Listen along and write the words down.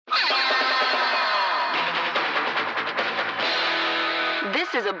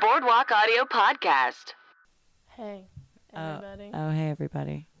This is a Boardwalk Audio podcast. Hey, everybody. Oh, hey,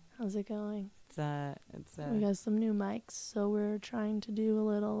 everybody. How's it going? It's We got some new mics, so we're trying to do a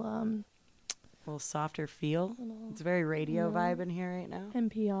little little softer feel. It's a very radio vibe in here right now.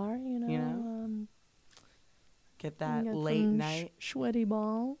 NPR, you know. Get that got late some night. Sweaty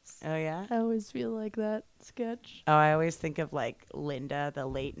balls. Oh, yeah? I always feel like that sketch. Oh, I always think of, like, Linda, the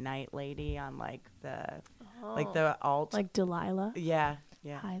late night lady on, like, the alt. Like Delilah. Yeah.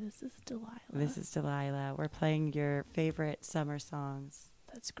 Hi, this is Delilah. This is Delilah. We're playing your favorite summer songs.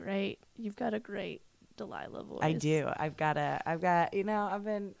 That's great. You've got a great Delilah voice. I do. I've got that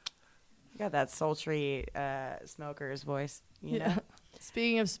sultry smoker's voice, you know?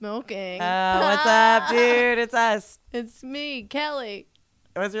 Speaking of smoking. What's up, dude? It's us. It's me, Kelly.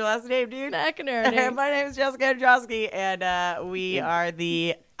 What's your last name, dude? McInerney. My name is Jessica Androsky, and we are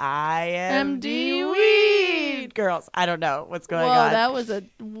the IMD Weed Girls. I don't know what's going on. Whoa, that was a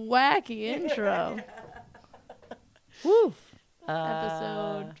wacky intro. Woo.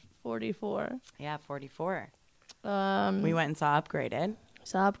 Episode 44. Yeah, 44. We We went and saw Upgraded.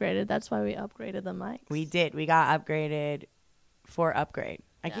 That's why we upgraded the mics. We did. We got upgraded for upgrade.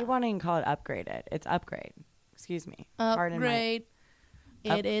 I Yeah. keep wanting to call it upgraded. It's upgrade. Excuse me. Upgrade.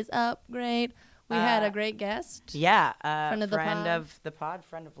 It is upgrade. We had a great guest. Yeah. Friend of the pod.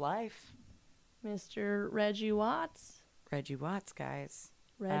 Friend of life. Mr. Reggie Watts. Reggie Watts, guys.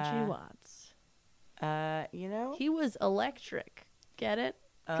 Reggie Watts. You know? He was electric. Get it?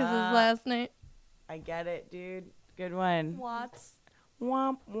 Because his Uh, last name. I get it, dude. Good one. Watts.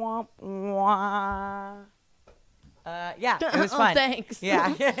 Womp, womp, womp. Yeah, it was fun. Thanks.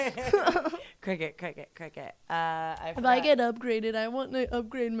 Yeah. Cricket. If I get upgraded, I want to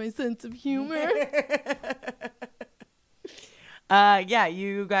upgrade my sense of humor. Yeah,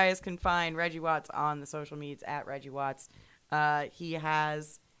 you guys can find Reggie Watts on the social medias at Reggie Watts. He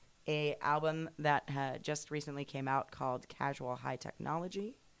has a album that just recently came out called Casual High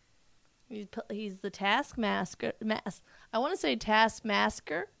Technology. He's the taskmaster. I want to say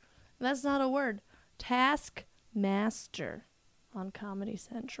taskmaster. That's not a word. Taskmaster on Comedy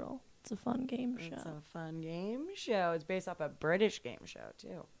Central. It's a fun game show. It's a fun game show. It's based off a British game show,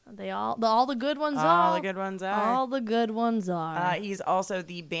 too. All the good ones are. All the good ones are. All the good ones are. He's also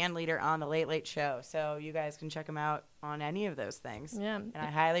the band leader on The Late Late Show, so you guys can check him out on any of those things. Yeah. And I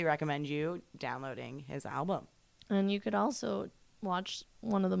highly recommend you downloading his album. And you could also watch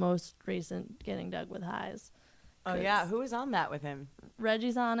one of the most recent Getting Dug with Highs. Oh, yeah. Who was on that with him?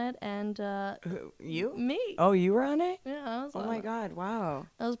 Reggie's on it, and Who, you? me. Oh, you were on it? Yeah, I was Oh, on my it. God. Wow.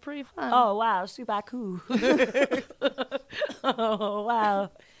 That was pretty fun. Oh, wow. Super cool. Oh, wow.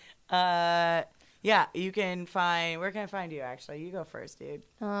 Yeah, you can find... Where can I find you, actually? You go first, dude.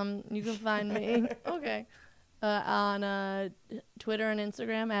 You can find me on Twitter and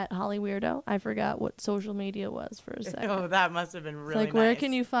Instagram at Holly Weirdo. I forgot what social media was for a second. Oh, that must have been It's really like, where nice.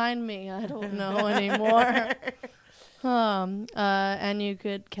 can you find me? I don't know anymore. And you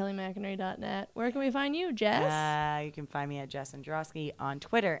could kellymcInerney.net. Where can we find you, Jess? You can find me at Jess Androsky on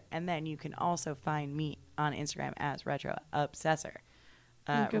Twitter, and then you can also find me on Instagram as Retro Obsessor.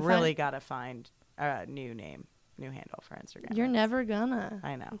 Really gotta find a new handle for Instagram. You're never gonna.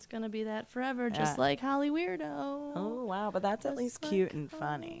 I know. It's gonna be that forever, just like Holly Weirdo. Oh wow, but that's at Just least like cute and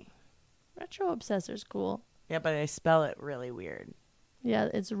funny. Retro Obsessor's cool. Yeah, but I spell it really weird. Yeah,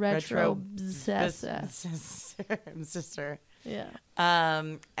 it's Retro Obsessor. Sister. Yeah.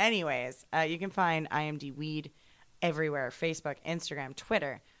 Anyways, you can find IMD Weed everywhere: Facebook, Instagram,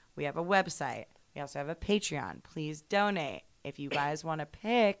 Twitter. We have a website. We also have a Patreon. Please donate if you guys want to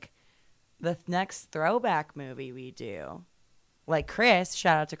pick the next throwback movie we do. Like Chris,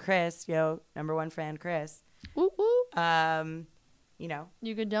 shout out to Chris, number one fan Chris. Woo woo. You know.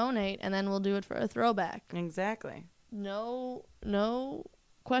 You could donate, and then we'll do it for a throwback. Exactly. No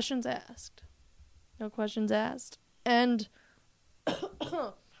questions asked. No questions asked. And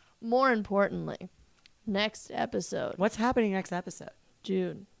more importantly, next episode. What's happening next episode?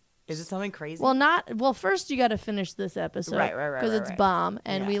 Dude. Is it something crazy? Well, first you got to finish this episode. Right. Because it's bomb.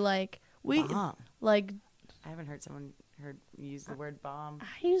 And Yeah. we bomb. like, I haven't heard someone use the word bomb.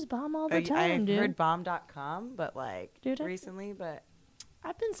 I use bomb all the I've time, dude. heard bomb.com, but Dude, recently, but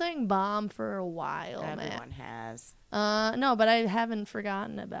I've been saying bomb for a while, everyone has. No, but I haven't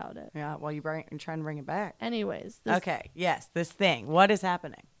forgotten about it. Yeah, well, you're trying to bring it back. Anyways. Okay, yes, this thing. What is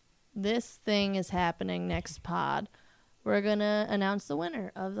happening? This thing is happening next pod. We're going to announce the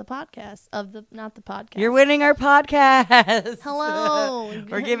winner of the podcast. Not the podcast. You're winning our podcast. Hello.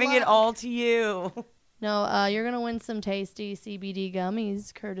 We're Good giving it luck. all to you. No, you're going to win some tasty CBD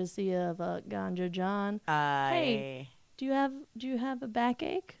gummies courtesy of Ganja John. I Do you have a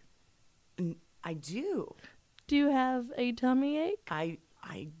backache? I do. Do you have a tummy ache? I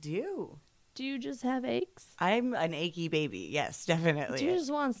do. Do you just have aches? I'm an achy baby. Yes, definitely. Do you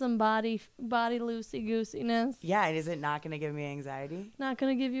just want some body loosey goosiness? Yeah, and is it not going to give me anxiety? Not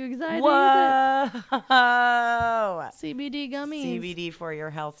gonna give you anxiety. Whoa! CBD gummies. CBD for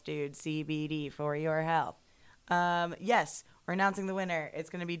your health, dude. CBD for your health. Yes, we're announcing the winner. It's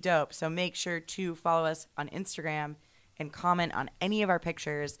going to be dope. So make sure to follow us on Instagram and comment on any of our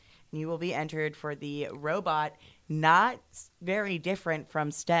pictures, and you will be entered for the robot, not very different from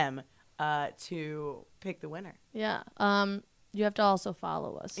STEM, to pick the winner. Yeah. You have to also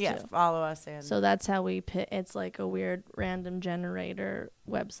follow us. Yeah, too. follow us. And So that's how we pick. It's like a weird random generator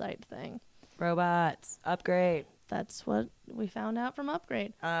website thing. robots, upgrade. That's what we found out from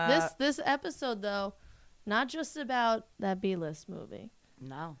Upgrade. Uh, This episode, though, not just about that B-list movie.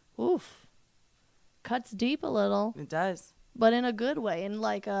 No, Oof. Cuts deep a little, it does. but in a good way. In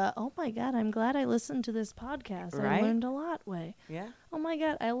like oh my God, I'm glad I listened to this podcast. I Right? learned a lot way. Yeah. Oh my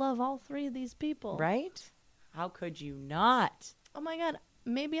God, I love all three of these people. Right? How could you not? Oh my God,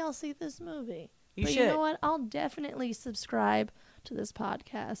 maybe I'll see this movie. You But should. you know what? I'll definitely subscribe to this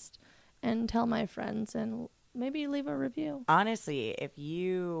podcast and tell my friends and maybe leave a review. Honestly, if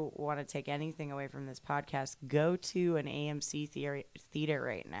you want to take anything away from this podcast, go to an AMC theater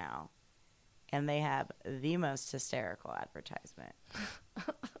right now, and they have the most hysterical advertisement.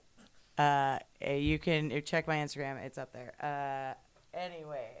 You can check my Instagram; it's up there.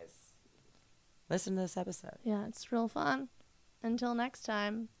 Anyways, listen to this episode. Yeah, it's real fun. Until next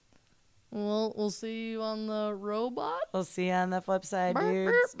time, we'll see you on the robot. We'll see you on the flip side, Burr,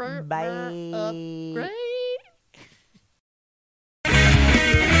 dudes. burr, burr, Bye. burr. Upgrade.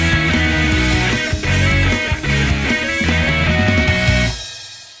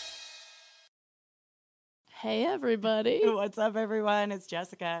 Hey, everybody. What's up, everyone? It's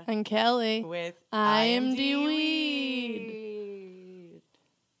Jessica And Kelly. with IMD Weed.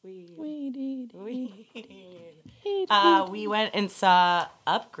 Weed. We went and saw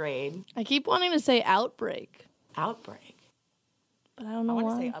Upgrade. I keep wanting to say Outbreak, Outbreak. but I don't I know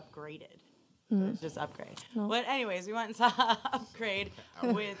want to why. say Upgraded. It's just Upgrade. No. But anyways, we went and saw Upgrade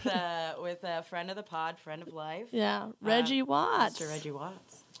with a friend of the pod, friend of life, Yeah, Reggie Watts. Mr. Reggie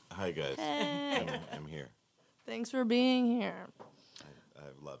Watts. Hi guys, Hey. I'm here. Thanks for being here. I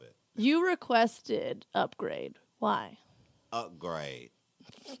love it. You requested Upgrade. Why? Great.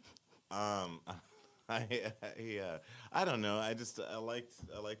 I don't know. I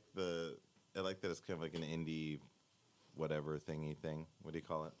like that it's kind of like an indie, whatever thingy thing. What do you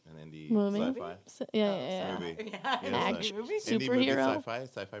call it? An indie Movie? sci-fi Yeah. movie. Yeah, You know, Action. movie. Indie Superhero? movie,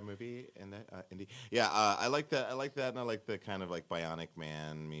 sci-fi movie, and indie. Yeah, I like that. I like that, and I like the kind of like Bionic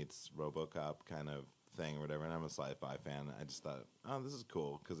Man meets RoboCop kind of thing or whatever. And I'm a sci-fi fan. I just thought, oh, this is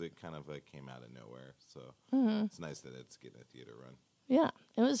cool because it kind of like came out of nowhere. So it's nice that it's getting a theater run. Yeah,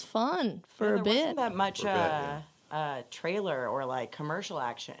 it was fun for Yeah, a there bit. wasn't that much For a bit, trailer or like commercial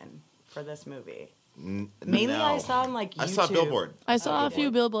action for this movie. Mainly Mainly I saw on like YouTube. I saw Billboard. I saw a Okay.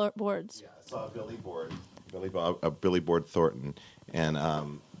 few billboards. Yeah, I saw Billy Board Thornton, and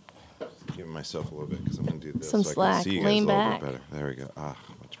giving myself a little bit because I'm going to do this Some so I slack. can see you Lean guys a back. little bit better. There we go. Much All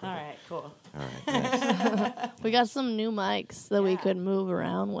better. right, cool. All right. Nice. We got some new mics that we Yeah. could move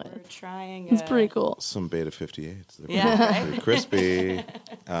around We're with. trying. It's pretty cool. Some Beta 58s. They're Yeah, pretty, right? pretty crispy.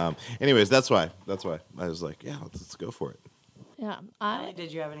 Anyways, that's why. I was like, yeah, let's go for it. Yeah,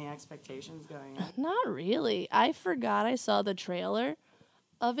 Did you have any expectations going in? not really. I forgot I saw the trailer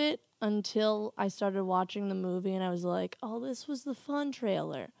of it until I started watching the movie, and I was like, "Oh, this was the fun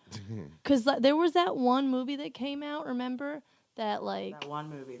trailer." Because there was that one movie that came out. Remember that? Like, That one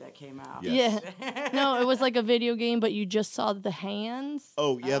movie that came out. Yes. yeah, no, it was like a video game, but you just saw the hands.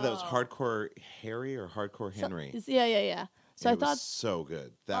 Oh yeah, that was Hardcore Harry or Hardcore Henry. Yeah. So I it thought, was so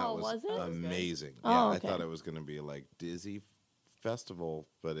good. That Oh, was was it? amazing. Oh, Yeah, okay. I thought it was going to be like Dizzy Festival,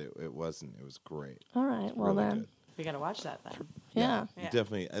 but it wasn't. It was great. all right, well Really then, good. We gotta watch that then. yeah. You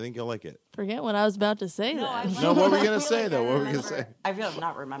definitely. I think you'll like it. Forget what I was about to say then. No, what were you I gonna feel say like though? I What were you gonna remember- say? I feel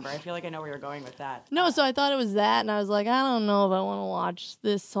not remember. I feel like I know where you're going with that. No, so I thought it was that, and I was like, I don't know if I want to watch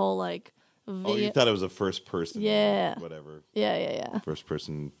this whole like video. Oh, you thought it was a first person. Yeah. Whatever. Yeah. First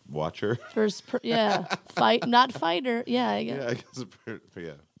person watcher. Fight, not fighter. Yeah, I guess. Yeah, I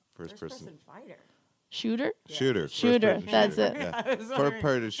guess. First person. fighter. Shooter. Shooter. Shooter, First-person that's shooter. it. Yeah. I was First wondering,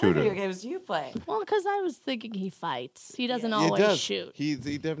 person what shooter. video games do you play? Well, because I was thinking he fights. He doesn't Yeah. He always does. shoot. He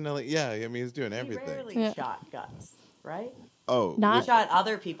definitely. Yeah, I mean he's doing He everything. rarely Yeah. shot guns, right? Oh, Not- He shot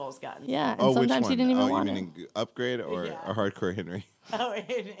other people's guns. Yeah, and oh, which sometimes one? he didn't even oh, want you it. mean upgrade or Yeah. a hardcore Henry? Oh, in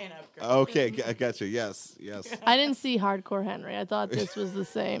Upgrade. Okay, I got you. Yes. I didn't see Hardcore Henry. I thought this was the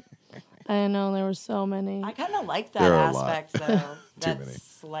same. I didn't know there were so many. I kind of like that There are a lot. aspect, though. that many.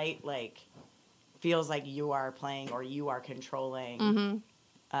 slight, like, feels like you are playing or you are controlling Mm-hmm.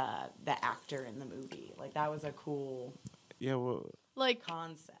 the actor in the movie. Like, that was a cool Yeah. Well. Like,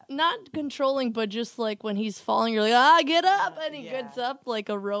 concept. not controlling, but just like when he's falling, you're like, get up! And he Yeah. gets up like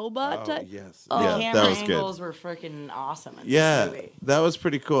a robot Oh type. yes. Oh. The Yeah, camera that was good. angles were freaking awesome in Yeah, this movie. that was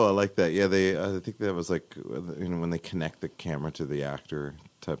pretty cool. I like that. Yeah, they. I think that was like when they connect the camera to the actor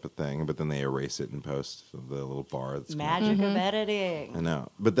type of thing, but then they erase it in post. So the little bar. That's Magic Mm-hmm. of editing. I know,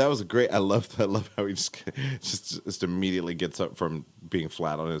 but that was great. I love how he just immediately gets up from being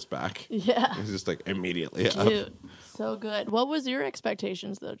flat on his back. Yeah. He's just like immediately up. Dude, so good. What was your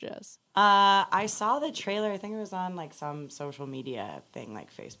expectations though, Jess? I saw the trailer. I think it was on like some social media thing,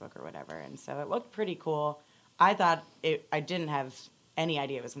 like Facebook or whatever, and so it looked pretty cool. I thought I didn't have any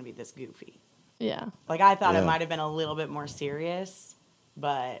idea it was going to be this goofy. Yeah. Like I thought Yeah. it might have been a little bit more serious,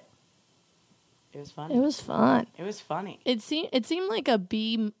 but it was funny. It was fun. It was funny. It seemed like a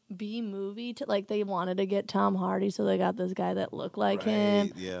B movie to like they wanted to get Tom Hardy, so they got this guy that looked like him.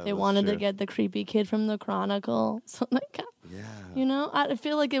 Right, yeah, They that's wanted to true. get the creepy kid from the Chronicle. So they got, Yeah. you know, I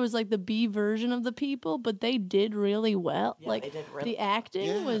feel like it was like the B version of the people, but they did really well. Yeah, like they did really the acting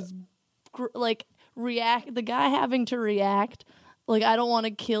Yeah. was like the guy having to react like I don't want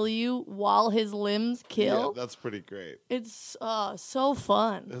to kill you while his limbs kill. Yeah, that's pretty great. It's so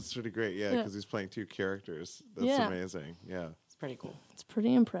fun. That's pretty great. Yeah, Yeah. because he's playing two characters. That's Yeah. amazing. Yeah. It's pretty cool. It's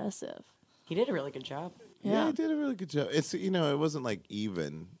pretty impressive. He did a really good job. Yeah, Yeah. he did a really good job. It's it wasn't like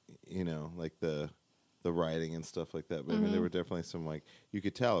even, like the writing and stuff like that. But I mean, there were definitely some like you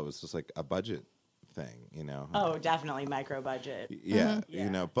could tell it was just like a budget thing. Oh, definitely micro budget. Yeah,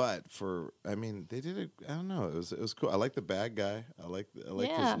 Yeah. but they did it. I don't know. It was cool. I like the bad guy. I like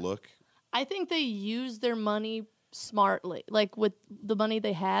Yeah. his look. I think they used their money smartly. Like with the money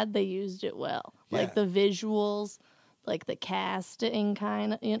they had, they used it well. Like Yeah. the visuals, like the casting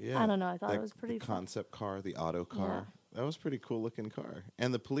kind of. Yeah, I don't know. I thought that- it was pretty the fun. concept car, the auto car. That was pretty cool looking car,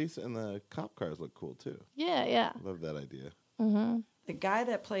 and the police and the cop cars look cool too. Yeah, yeah. Love that idea. The guy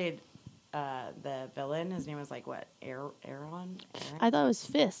that played the villain, his name was like what? Aaron? I thought it was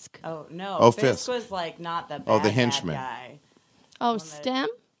Fisk. Oh no! Oh, Fisk Fisk. was like not the bad, Oh, the bad henchman. guy. Oh, that- STEM?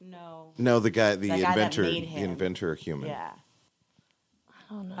 No. No, the guy that inventor, made the him. inventor human. Yeah.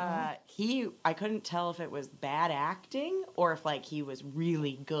 I don't know. I couldn't tell if it was bad acting or if like he was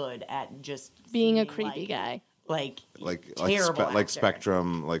really good at just Being a seeming creepy like, guy. like like terrible actor.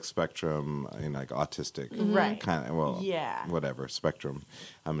 spectrum, like autistic, Right. kind of. Well, Yeah. whatever spectrum.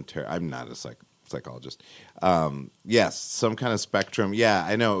 I'm not a psychologist. Yes, some kind of spectrum. Yeah,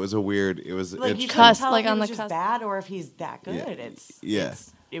 I know it was a weird. It was Like you it's couldn't Cusp, tell like if he on was the just cusp. bad or if he's that good. Yeah.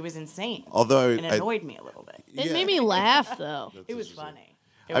 It was insane. Although it annoyed me a little bit. It made me laugh though. It was funny.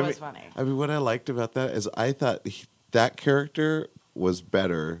 It I was mean- funny. I mean, what I liked about that is I thought that character was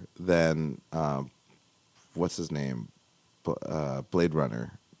better than what's his name, Blade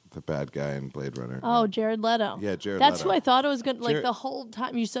Runner, the bad guy in Blade Runner. Oh, Jared Leto. Yeah, Jared That's Leto. who I thought it was good. Like Jared- the whole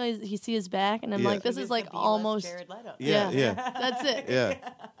time you saw you see his back, and I'm Yeah. like, this It is was like the B-list almost. Jared Leto. Yeah, Yeah. yeah. That's it. Yeah,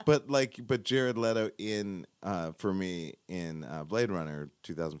 but Jared Leto in for me in Blade Runner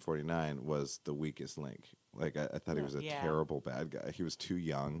 2049 was the weakest link. Like I thought he was a Yeah. terrible bad guy. He was too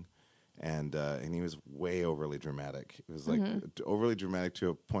young, and he was way overly dramatic. It was like overly dramatic to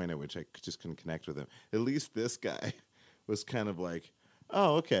a point at which I just couldn't connect with him. At least this guy was kind of like,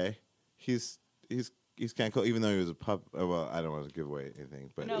 oh, okay, he's kind of cool, even though he was a pup. Oh, well, I don't want to give away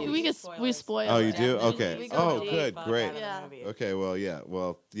anything, but No, it- We Spoilers. spoil. Oh, it. you do? Yeah, Okay. we go Oh, deep. good, great. Yeah. okay, well, yeah,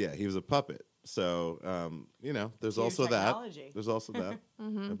 he was a puppet. So, there's Cue also technology. that. There's also that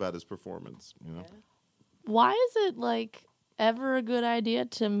Mm-hmm. about his performance. Why is it like ever a good idea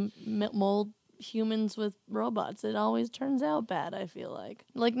to mold humans with robots? It always turns out bad. I feel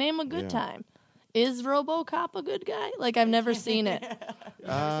like name a good Yeah. time. Is RoboCop a good guy? Like I've never seen it. You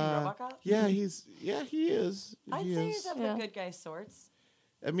never seen RoboCop? Yeah, he is. I'd He say is. he's of Yeah. the good guy sorts.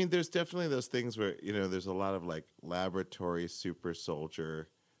 I mean, there's definitely those things where there's a lot of like laboratory super soldier,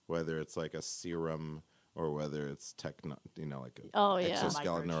 whether it's like a serum or whether it's techno, like a Oh, yeah.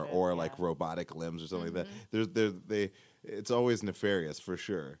 exoskeleton Microchip, or like yeah. robotic limbs or something like that. It's always nefarious for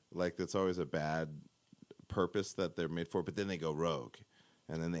sure. Like that's always a bad purpose that they're made for. But then they go rogue,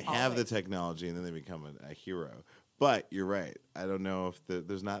 and then they have the Always. technology, and then they become a hero. But you're right. I don't know if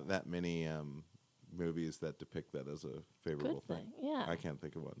there's not that many movies that depict that as a favorable Good thing. thing. Yeah. I can't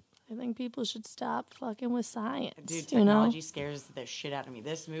think of one. I think people should stop fucking with science. Dude, you know? technology scares the shit out of me.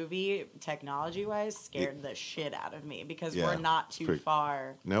 This movie, technology-wise, scared the shit out of me because Yeah, we're not it's too pretty-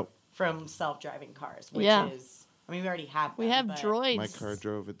 far Nope. from self-driving cars, which Yeah. is... I mean, we already have We them, have but- droids. My car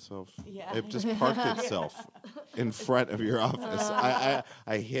drove itself. Yeah. It just parked itself in front of your office.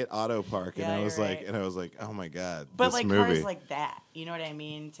 I hit auto park and Yeah, I was you're like, right. oh my god, But this like movie. cars like that, you know what I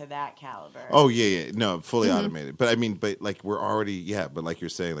mean? To that caliber. Oh yeah, no, fully Mm-hmm. automated. But I mean, but like we're already, but like you're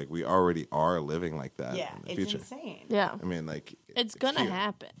saying, like we already are living like that yeah, in the it's future. insane. Yeah. I mean, like It's gonna here.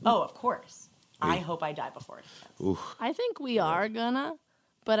 happen. Oh, of course. I Hey. hope I die before it happens. Oof. I think we are gonna,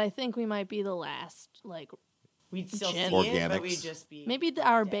 but I think we might be the last, like, We'd still Gen- see it, but Organics. we'd just be... maybe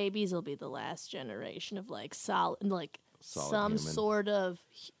our babies will be the last generation of, like, solid, like, Solid some human. sort of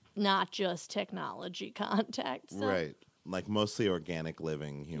not just technology contact. So. Right. Like mostly organic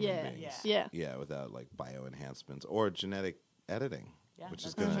living human Yeah. beings. Yeah. Yeah, without like bio enhancements or genetic editing, Yeah, which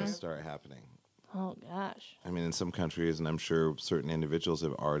is that's going to true. start happening. Oh, gosh. I mean, in some countries, and I'm sure certain individuals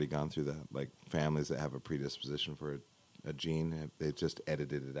have already gone through that, like families that have a predisposition for a gene, they just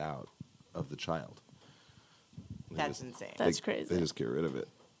edited it out of the child. They That's just- insane. That's they- crazy. They just get rid of it.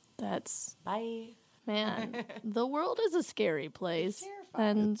 That's, Bye. man, the world is a scary place.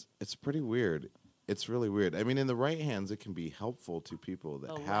 terrifying. And It's pretty weird. It's really weird. I mean, in the right hands, it can be helpful to people that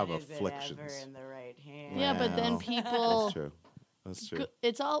But have when is afflictions. it ever in the right hand? yeah, but then Wow. people, That's true. That's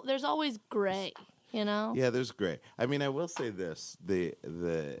true. there's always gray, you know? Yeah, there's gray. I mean, I will say this: the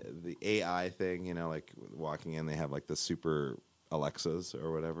AI thing, you know, like walking in, they have like the super Alexas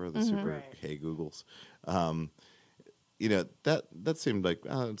or whatever, the super Right. Hey Googles. You know, that seemed like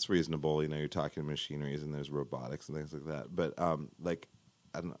it's reasonable. You know, you're talking to machineries and there's robotics and things like that. But like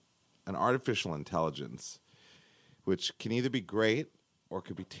an artificial intelligence, which can either be great or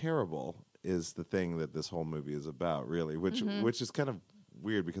could be terrible, is the thing that this whole movie is about, really. Which is kind of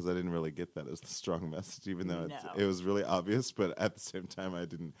weird because I didn't really get that as the strong message, even though No. it was really obvious. But at the same time,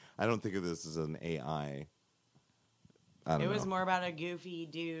 I don't think of this as an AI. I don't It know. was more about a goofy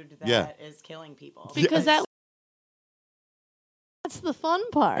dude that is Yeah. killing people. Because that's the fun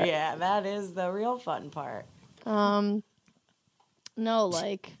part. Yeah, that is the real fun part. No,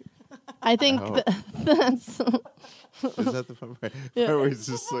 like, I think Oh. that's Is that the fun part? Yeah. Where he's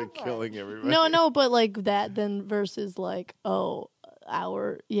just like killing everybody. no, but like that then versus like, oh,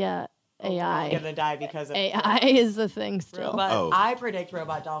 AI. We're gonna die because of AI is the thing still. robot. Oh. I predict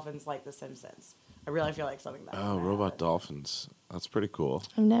robot dolphins like The Simpsons. I really feel like something that's Oh, gonna robot happen. dolphins. That's pretty cool.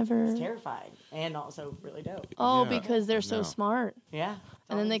 I've never. It's terrifying and also really dope. Oh, Yeah, because they're so no. smart. Yeah,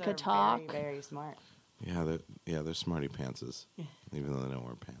 And then they dolphins could are talk. Very, very smart. Yeah, they're smarty pantses, even though they don't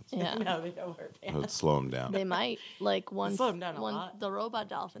wear pants. Yeah. No, they don't wear That pants. would slow them down. They might like once slow 'em down a one lot. the robot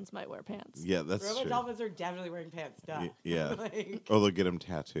dolphins might wear pants. Yeah, that's Robot true. dolphins are definitely wearing pants. Duh. Yeah. Like, Or they'll get them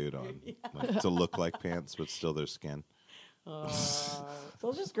tattooed on, like, to look like pants, but still their skin.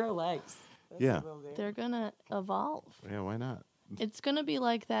 they'll just grow legs. That's Yeah. what they'll do. They're gonna evolve. Yeah, why not? It's gonna be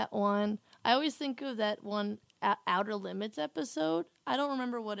like that one. I always think of that one Outer Limits episode. I don't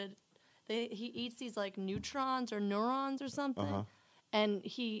remember what it. He eats these like neutrons or neurons or something, Uh-huh. and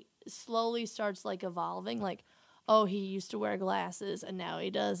he slowly starts like evolving. Like, oh, he used to wear glasses and now he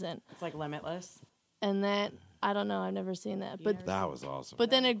doesn't. It's like Limitless. And then I don't know. I've never seen that, but That was awesome. but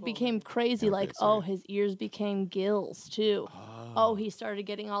then That's it cool, became man. crazy. Okay, Like, sorry. oh, his ears became gills too. Oh, he started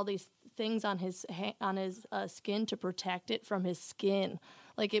getting all these things on his skin to protect it from his skin.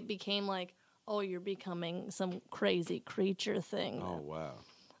 Like it became like, oh, you're becoming some crazy creature thing. Oh wow.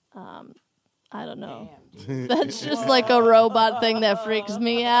 I don't know. Damn, dude. That's just like a robot thing that freaks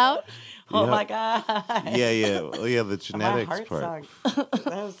me out. Oh Yep. my god. Yeah. Well, yeah, the My genetics heart part. sunk. That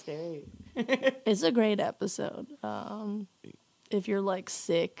was scary. It's a great episode. If you're like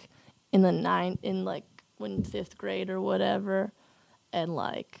sick in when 5th grade or whatever, and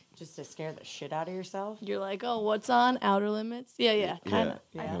like Just to scare the shit out of yourself. you're like, oh, what's on Outer Limits? Yeah, kind of.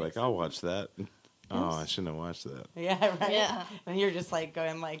 Yeah. You're like, I'll watch that. Oh, I shouldn't have watched that. Yeah, right. Yeah. And you're just like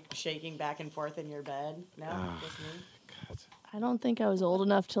going like shaking back and forth in your bed. No, just me. God. I don't think I was old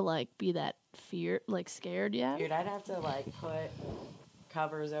enough to like be that scared yet. Dude, I'd have to like put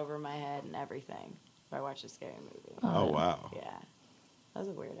covers over my head and everything if I watched a scary movie. Oh wow. Yeah. That was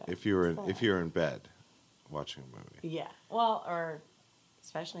a weirdo. If you were in bed watching a movie, Yeah. Well, or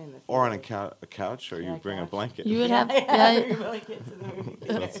especially in the or on a theater. couch, or Yeah, you bring a couch. blanket. You would Yeah, have. yeah, Yeah, we really get to the movie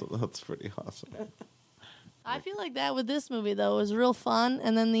theater. That's pretty awesome. I feel like that with this movie though. It was real fun,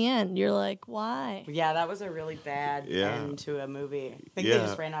 and then the end, you're like, why? Yeah, that was a really bad Yeah. end to a movie. I think Yeah. they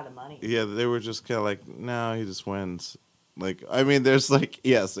just ran out of money. Yeah, they were just kind of like, no, he just wins. Like, I mean, there's like,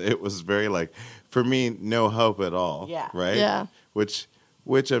 yes, it was very like for me, no hope at all. Yeah. Right. Yeah. Which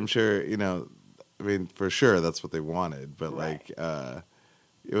I'm sure I mean, for sure that's what they wanted, but Right.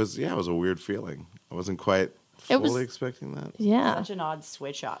 it was a weird feeling. I wasn't quite It was- fully expecting that. Yeah. Such an odd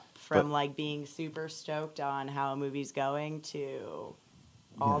switch up from like being super stoked on how a movie's going to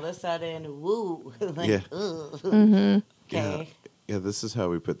all of a sudden, woo, like, Yeah. ugh. Mm-hmm. Okay. Yeah, this is how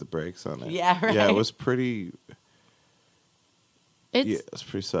we put the brakes on it. Yeah, Yeah, it right. was pretty. It's Yeah, it was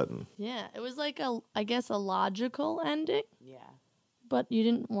pretty sudden. yeah. It was like I guess a logical ending, Yeah. but you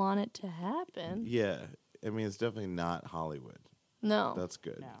didn't want it to happen. Yeah, I mean, it's definitely not Hollywood. No. That's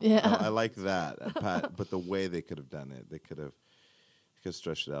good. No. Yeah. I like that, but the way they could have done it, they could have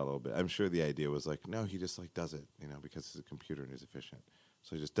stretched it out a little bit. I'm sure the idea was like, no, he just like does it, because he's a computer and he's efficient.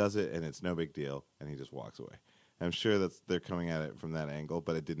 So he just does it, and it's no big deal, and he just walks away. I'm sure they're coming at it from that angle,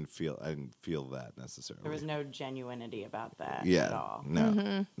 but I didn't feel that necessarily. There was no genuinity about that yeah, at all.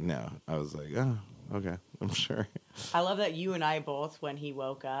 no. I was like, oh, okay, I'm sure. I love that you and I both, when he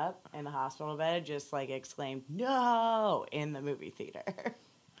woke up in the hospital bed, just like exclaimed "No" in the movie theater.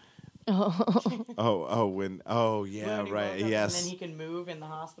 When yeah, When he right, woke up yes. And then he can move in the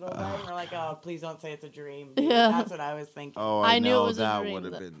hospital bed. And we're like, oh, please don't say it's a dream. Yeah. That's what I was thinking. Oh, I knew it know was a that dream, would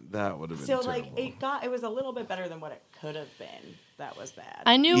have though. been So terrible. like it was a little bit better than what it could have been. That was bad.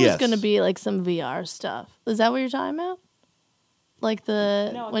 I knew it Yes. was gonna be like some VR stuff. Is that what you're talking about? Like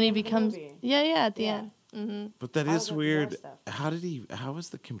the No, at when the he end of the becomes movie. yeah at the Yeah. end. Mm-hmm. But that I is was at VR weird. stuff. How was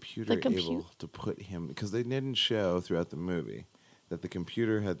the computer able to put him? Because they didn't show throughout the movie that the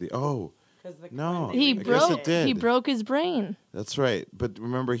computer had the. Oh, 'Cause No. when they He I guess broke. it did. He broke his brain. that's right. But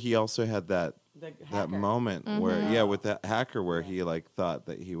remember, he also had that The that hacker. moment where with that hacker where he like thought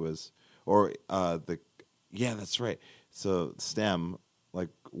that he was that's right. So STEM, like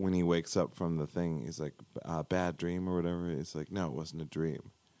when he wakes up from the thing, he's like bad dream or whatever. He's like, no, it wasn't a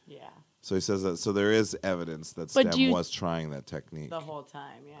dream. Yeah, So he says that. So there is evidence that But STEM was trying that technique. the whole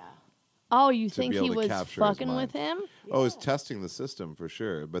time. Yeah. Oh, you To think be he able to was capture his fucking mind. with him? Oh, he's testing the system for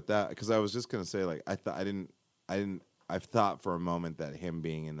sure. But that because I was just gonna say like I thought for a moment that him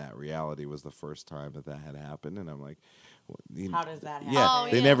being in that reality was the first time that had happened, and I'm like, How does that happen? Yeah, Oh,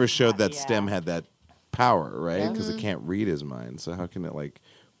 they yeah. never showed that Yeah. STEM had that power, right? Because Mm-hmm. it can't read his mind. So how can it like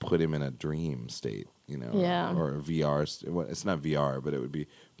put him in a dream state, Yeah. or a VR? Well, it's not VR, but it would be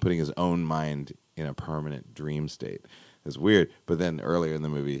putting his own mind in a permanent dream state. It's weird, but then earlier in the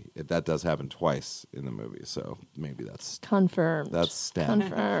movie, that does happen twice in the movie. So maybe that's Confirmed. STEM.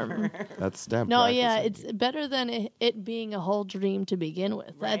 Confirmed. That's STEM. No, yeah, practicing. it's better than it being a whole dream to begin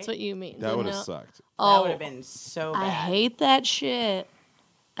with. That's Right? what you mean. That would have No. sucked. That Oh, would have been so bad. I hate that shit.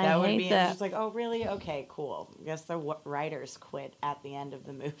 That I would hate be that. just like, oh, really? Okay, cool. I guess the writers quit at the end of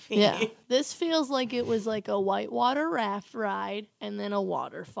the movie. Yeah, this feels like it was like a whitewater raft ride and then a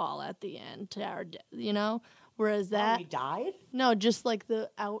waterfall at the end to our death, Whereas Oh, that we died? no, just like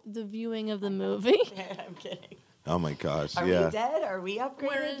the viewing of the movie. I'm kidding. Oh my gosh! Are yeah. we dead? Are we upgraded,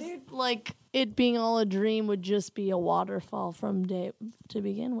 Whereas dude? like it being all a dream would just be a waterfall from day to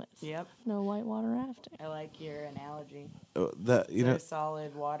begin with. Yep. No whitewater rafting. I like your analogy. That So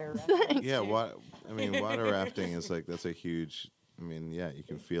solid water. reference, Yeah, dude. water rafting is like that's a huge. I mean, yeah, you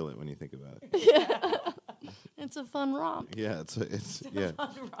can feel it when you think about it. It's a fun romp. Yeah, it's yeah,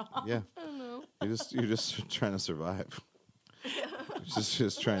 yeah. I don't know. You're just trying to survive.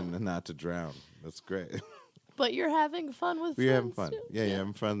 just trying not to drown. That's great. But you're having fun with You're having friends, fun. too. Yeah, you're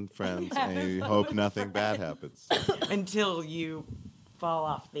having fun, with friends, and you hope nothing bad happens. Until you fall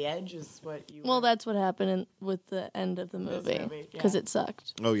off the edge is what you. Well, were. that's what happened with the end of the movie movie, because yeah. it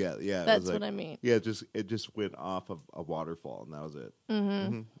sucked. Oh yeah, yeah. That's what I mean. Yeah, it just went off of a waterfall, and that was it.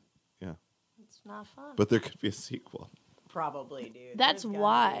 Mm-hmm. Yeah, It's not fun. but there could be a sequel. Probably, dude. That's There's gotta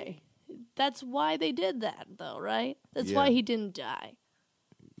why. be. That's why they did that, though, right? That's Yeah. why he didn't die.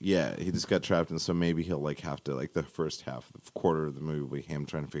 Yeah, he just got trapped, and so maybe he'll like have to like the first half, the quarter of the movie, will be him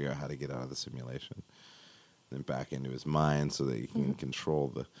trying to figure out how to get out of the simulation, then back into his mind so that he can control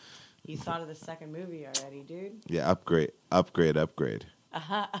the. You thought of the second movie already, dude. Yeah, upgrade. Upgrade.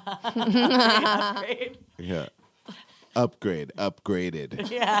 Yeah, upgraded.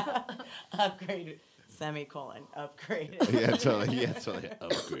 Yeah. Upgrade. Semicolon. Upgraded. Yeah, totally.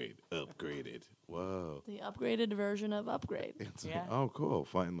 Upgraded. Whoa. The upgraded version of Upgrade. It's Yeah. oh, cool.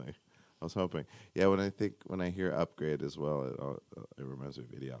 Finally, I was hoping. Yeah, when I hear upgrade as well, it reminds me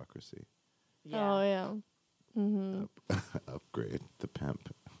of Idiocracy. Yeah. Oh, yeah. Mm-hmm. Upgrade the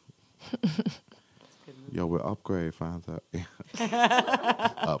pimp. Good movie. Yo, we're upgrade. Found out.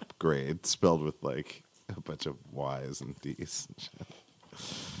 Upgrade spelled with like a bunch of Y's and D's. And shit.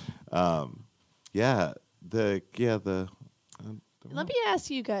 Yeah. The let me ask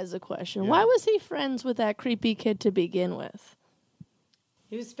you guys a question. Yeah. Why was he friends with that creepy kid to begin with?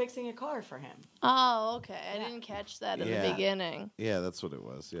 He was fixing a car for him. Oh, okay. I Yeah. didn't catch that in Yeah. the beginning. Yeah, that's what it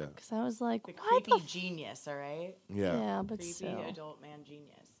was. Yeah. Because I was like, The why creepy the genius, all right? Yeah. Yeah, but Creepy still. adult man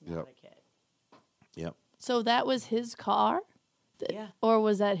genius, not Yep. a kid. Yep. So that was his car? Yeah. Or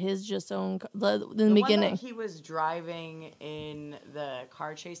was that his just own car? In the The beginning? one that he was driving in the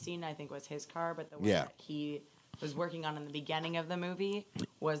car chase scene, I think, was his car, but the one Yeah. that he was working on in the beginning of the movie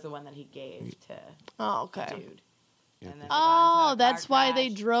was the one that he gave to Oh, okay. dude. And then they got into Oh, a that's car why they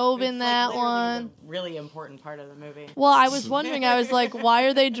crash. drove It's in like that literally one. the really important part of the movie. Well, I was wondering, I was like, why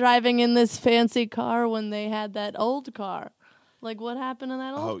are they driving in this fancy car when they had that old car? Like, what happened in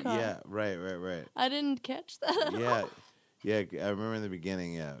that Oh, old car? yeah. Right. I didn't catch that at all. Yeah. Yeah, I remember in the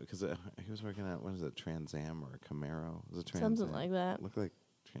beginning, yeah, because he was working at, what is it, Trans Am or a Camaro? Was it Trans Am? Something like that. Looked like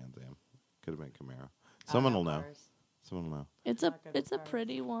Trans Am. Could have been Camaro. I Someone don't will know. cars. Someone will know. It's Not good with a cars.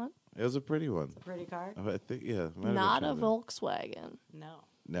 pretty one. It was a pretty one. It's a pretty car? I think, yeah. it might have been Not a Trans Am. Volkswagen. No.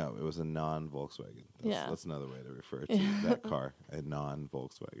 No, it was a non-Volkswagen. Yeah. That's another way to refer to that car, a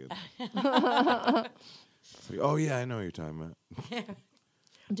non-Volkswagen. It's like, oh, yeah, I know what you're talking about.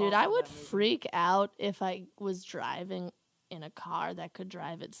 Dude, Also I would that movie. freak out if I was driving in a car that could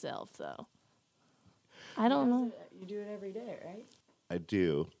drive itself, though. I don't know. You do it every day, right? I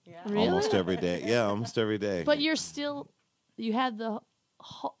do. Yeah. Really? Almost every day. Yeah, almost every day. But you had the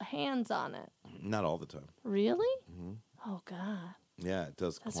hands on it. Not all the time. Really? Mhm. Oh, God. Yeah, it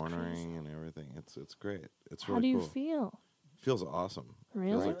does That's cornering crazy. and everything. It's great. It's How really do you cool. feel? Feels awesome. Feels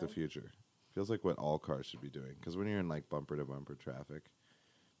Really? like the future. Feels like what all cars should be doing. Because when you're in like bumper to bumper traffic,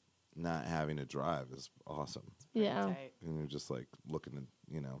 not having to drive is awesome. Pretty Yeah. tight. And you're just like looking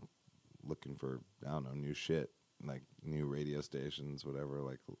at, looking for, I don't know, new shit, like new radio stations, whatever,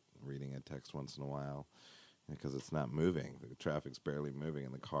 like reading a text once in a while. Because it's not moving. The traffic's barely moving,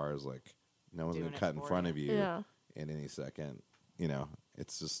 and the car is like, no one's going Doing to it cut in for front you. of you Yeah. in any second.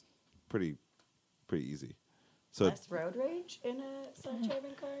 It's just pretty easy. So Less road rage in a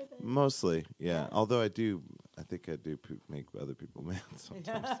self-driving car? Than... mostly, yeah. Yeah. Although I think I do make other people mad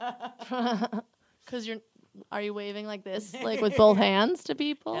sometimes. Because are you waving like this, like with both hands to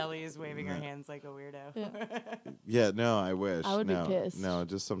people? Ellie is waving her No. hands like a weirdo. Yeah. Yeah, no, I wish. I would be no, pissed. No,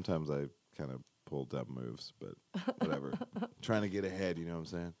 just sometimes I kind of pull dumb moves, but whatever. Trying to get ahead, you know what I'm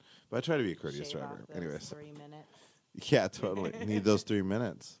saying? But I try to be a courteous Shave driver. off those Anyways, 3 minutes. yeah, totally. Need those 3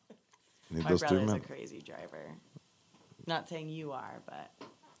 minutes. Need My those 3 brother's a minutes. crazy driver. Not saying you are, but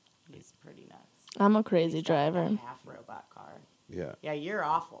he's pretty nuts. I'm a crazy He's got, like, driver. a half robot car. Yeah. Yeah, you're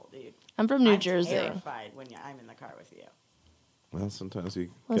awful, dude. I'm from New I'm Jersey. terrified when I'm in the car with you. Well, sometimes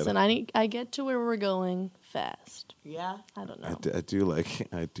you Listen, gotta, I get to where we're going fast. Yeah. I don't I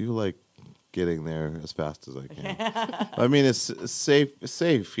know. do like getting there as fast as I can. I mean, it's safe.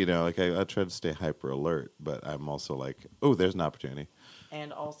 Like I try to stay hyper alert, but I'm also like, oh, there's an opportunity.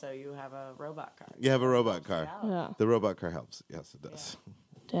 And also, you have a robot car. You have a robot Helps car. you out. Yeah. The robot car helps. Yes, it does.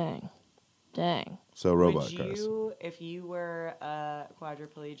 Dang. So robot Would cars. you, if you were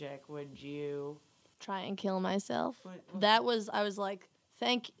quadriplegic, would you? Try and kill myself. What- I was like,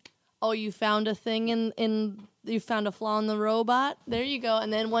 oh, you found a thing you found a flaw in the robot? There you go.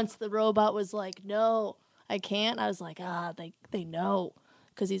 And then once the robot was like, no, I can't, I was like, they know.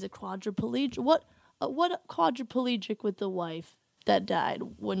 Because he's a quadriplegic. What quadriplegic with the wife that died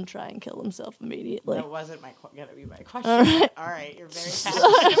wouldn't try and kill himself immediately? That wasn't gonna be my question. All right. All right, you're very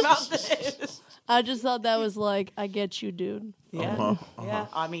passionate about this. I just thought that was like, I get you, dude. Yeah, Uh-huh, yeah.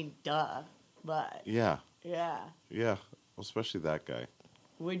 I mean, duh, but Yeah. yeah. Yeah. Especially that guy.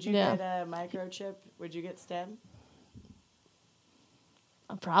 Would you Yeah. get a microchip? Would you get STEM?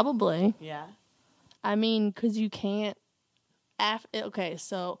 Probably. Yeah. I mean, because you can't. Okay,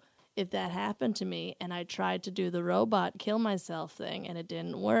 so if that happened to me and I tried to do the robot kill myself thing and it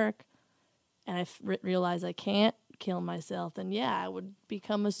didn't work, and I realized I can't kill myself, then yeah, I would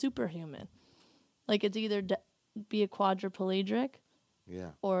become a superhuman. Like it's either be a quadriplegic Yeah.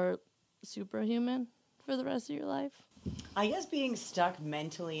 or superhuman for the rest of your life. I guess being stuck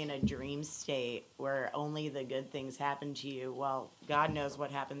mentally in a dream state where only the good things happen to you, well, God knows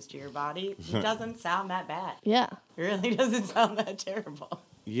what happens to your body, it doesn't sound that bad. Yeah. It really doesn't sound that terrible.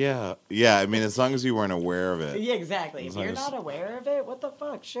 Yeah. Yeah. I mean, as long as you weren't aware of it. Yeah, exactly. As If long you're as- not aware of it, what the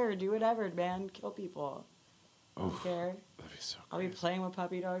fuck? Sure, do whatever, man. Kill people. I don't care. That'd be so I'll be great. playing with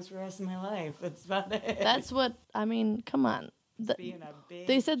puppy dogs for the rest of my life. That's about it. That's what, I mean, come on. Being a big,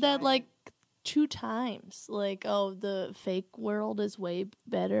 They said that giant- like 2 times. Like, oh, the fake world is way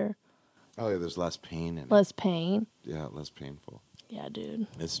better, Oh, yeah. There's less pain in it. less pain. Yeah. Less painful. Yeah, dude.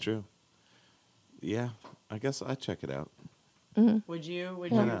 It's true. Yeah. I guess I'd check it out. Would you Why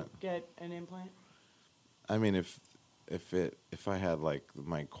you not? get an implant? I mean, if I had like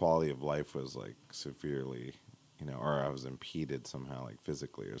my quality of life was like severely, or I was impeded somehow, like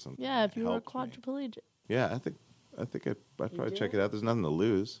physically or something. Yeah, if it you were helped me. quadriplegic. Yeah, I'd probably do? check it out. There's nothing to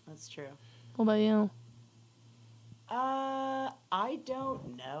lose. That's true. What about you? I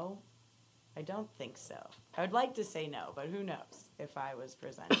don't know. I don't think so. I would like to say no, but who knows if I was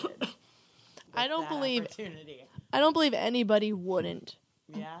presented. with I don't that believe opportunity. anybody wouldn't.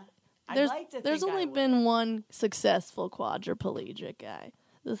 Yeah. There's I'd like to there's think only I would. been one successful quadriplegic guy.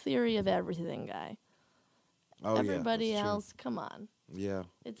 The theory of everything guy. Oh Everybody yeah, that's true. else, come on. Yeah,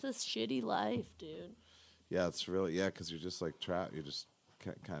 It's a shitty life, dude. yeah, it's really because you're just like trapped. You're just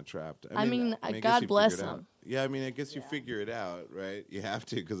kind of trapped. I mean, I guess God you bless figure it out. them. Yeah, I mean, I guess you Yeah. figure it out, right? You have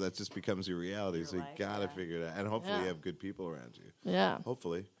to because that just becomes your reality. Your so you life, gotta yeah. figure it out, and hopefully Yeah. you have good people around you. Yeah.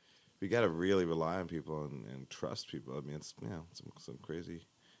 Hopefully, you got to really rely on people and trust people. I mean, it's some crazy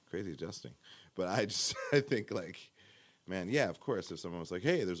adjusting, but I think like, man, yeah, of course, if someone was like,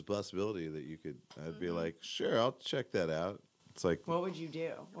 hey, there's a possibility that you could, I'd be like, sure, I'll check that out. It's like, What would you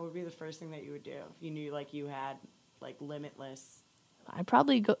do? What would be the first thing that you would do if you knew like you had like limitless? I'd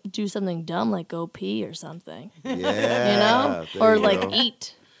probably do something dumb like go pee or something. yeah, You know? there Or you like go.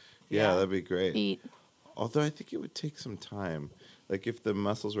 eat. Yeah, Yeah. that'd be great. Eat. Although I think it would take some time. Like if the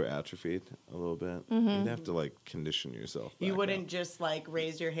muscles were atrophied a little bit, you'd have to like condition yourself. You back wouldn't up. just like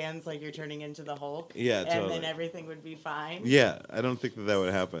raise your hands like you're turning into the Hulk. Yeah, And totally. then everything would be fine. Yeah, I don't think that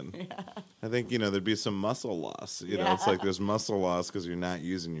would happen. I think there'd be some muscle loss. You know, it's like there's muscle loss because you're not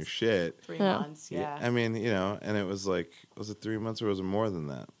using your shit. 3 Yeah. months, yeah. I mean, and it was like, was it 3 months or was it more than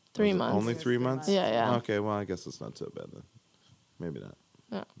that? 3 Was it months. Only It was 3 3 months? months. Yeah, yeah. Okay, well, I guess it's not so bad then. Maybe not.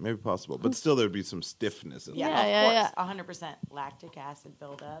 Yeah. Maybe possible. But still, there'd be some stiffness in Yeah, there. Yeah, of course, 100% lactic acid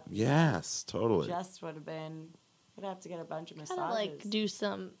buildup. Yes, totally. Just would have been. You'd have to get a bunch of massages. Kind of like do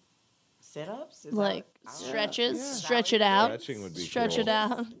some sit-ups. like stretches, stretch it out, Stretching would be stretch cool. it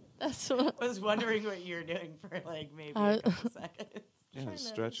out. That's what. I was wondering what you were doing for like maybe I- a couple seconds. Yeah, Trying to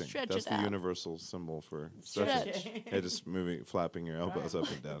stretching. stretch That's it the out. universal symbol for stretching. Stretch. Yeah, just flapping your elbows up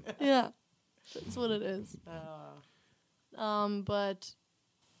and down. Yeah, that's what it is. But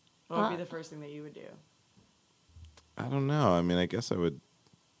What would be the first thing that you would do? I don't know. I mean, I guess I would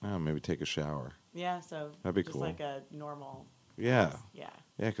maybe take a shower. Yeah, so That'd be just cool. like a normal. Yeah. Yeah,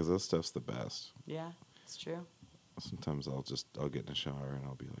 Yeah, because that stuff's the best. yeah, it's true. Sometimes I'll get in a shower and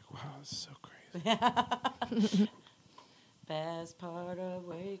I'll be like, wow, this is so crazy. Best part of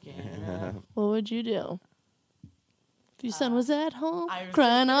waking up. what would you do if your son was at home I was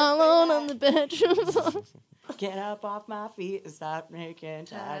crying just all gonna alone say on the bedroom? Get up off my feet and stop making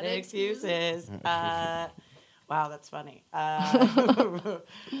tired Tired excuses. Wow, that's funny.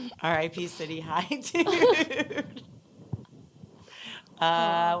 R.I.P. City High, dude.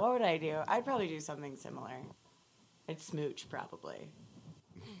 What would I do? I'd probably do something similar. I'd smooch, probably.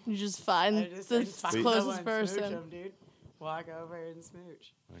 You just find I'd the just find closest someone, person. Smooch 'em, dude. Walk over and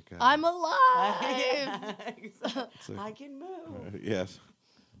smooch. Like, I'm alive. Yeah, exactly. I can move. yes,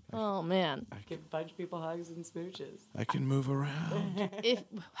 Oh man. Give a bunch of people hugs and smooches. I can move around.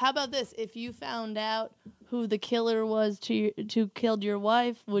 How about this? If you found out who the killer was to killed your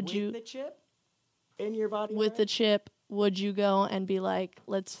wife, would With you the chip in your body? with the chip? Would you go and be like,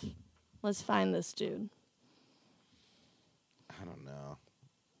 let's find this dude? I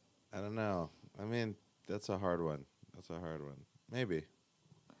don't know. I mean, that's a hard one. Maybe.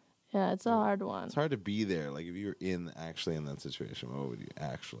 Yeah, it's a hard one. It's hard to be there. Like, if you were actually in that situation, what would you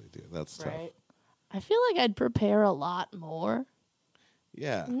actually do? That's tough. Right? I feel like I'd prepare a lot more.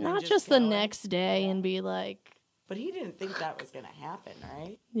 Yeah. Not just just the go in. next day and be like, But he didn't think that was going to happen,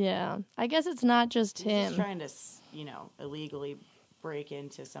 right? yeah. I guess it's not just He's him. just trying to, illegally break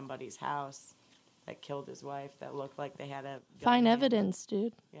into somebody's house that killed his wife that looked like they had a gun Find in hand. evidence,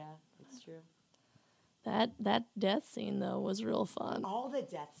 dude. Yeah, that's true. That death scene though was real fun. All the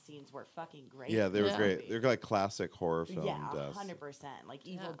death scenes were fucking great. Yeah, they were Yeah. great. They're like classic horror film Yeah, deaths. 100%. Like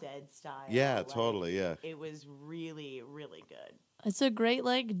Evil Dead style. Yeah, like, totally, yeah. It was really, really good. It's a great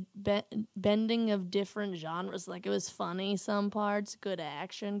like bending of different genres. Like it was funny some parts, good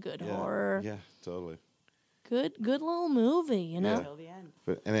action, good Yeah. horror, Yeah, totally. good little movie. You know. Until the end.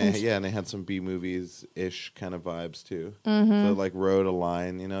 But and they had some B movies ish kind of vibes too. So it, like rode a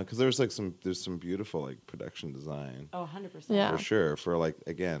line, because there's some beautiful like production design Oh, 100%. Yeah. for sure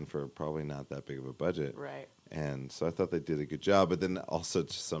for probably not that big of a budget. Right. And so I thought they did a good job. But then also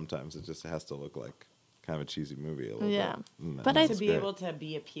just sometimes it just has to look like kind of a cheesy movie a little Yeah. bit. And But that's To be great. able to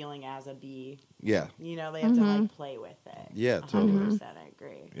be appealing as a bee, Yeah. they have to like play with it. Yeah, totally. 100%, I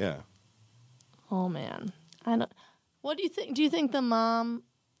agree. Yeah. Oh man, What do you think? Do you think the mom?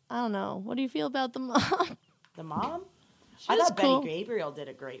 I don't know. What do you feel about the mom? The mom? She I was thought cool. Betty Gabriel did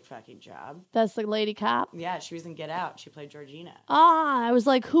a great fucking job. That's the lady cop. Yeah, she was in Get Out. She played Georgina. Ah, I was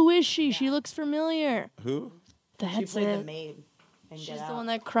like, who is she? She looks familiar. Who? That's She played it. the maid in She's Get Out. the one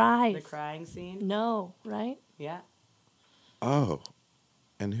that cries. The crying scene. No, right? Yeah. Oh,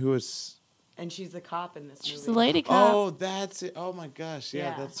 and who is? And she's the cop in this movie. She's the lady cop. Oh, that's it. Oh my gosh,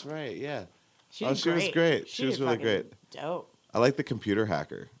 yeah, Yeah. that's right. Yeah, She Oh, did she was great. She was did really fucking great. Dope. I like the computer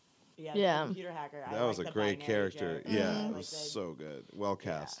hacker. Yeah. Yeah. The computer hacker. I That was a like the great binary character. joke. Yeah, I it like was the- so good. Well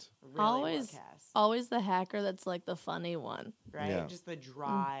cast. Really Always- well cast. Always the hacker that's like the funny one. Right? Yeah. Just the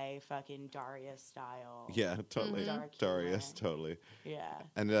dry fucking Darius style. Yeah, totally. Dark Darius, humor. totally. Yeah.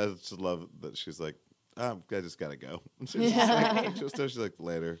 And I just love that she's like, I just gotta go. She's Yeah. like, she's like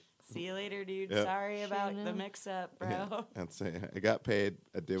later. See you later, dude. Yep. Sorry about the Shannon. mix-up, bro. Yeah. And say, I got paid.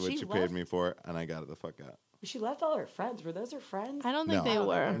 I did what She you left- paid me for, and I got it the fuck out. She left all her friends. Were those her friends? I don't think No. they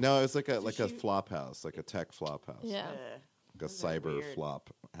were. No, it was like a So a she- flop house, like a tech flop house. Yeah. Ugh. Like a Those are cyber weird. flop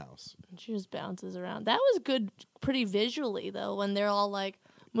house. She just bounces around. That was good, pretty visually, though, when they're all like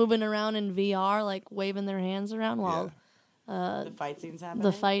moving around in VR, like waving their hands around while The fight scenes happening.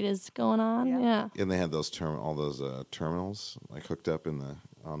 the fight is going on. Yeah. Yeah. And they had those all those terminals like hooked up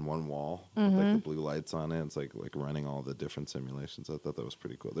on one wall with like the blue lights on it. It's like running all the different simulations. I thought that was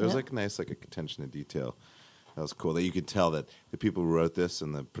pretty cool. There was Yeah. like nice attention to detail. That was cool. That you could tell that the people who wrote this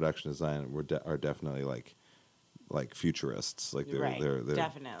and the production design are definitely like futurists. Like Right. they're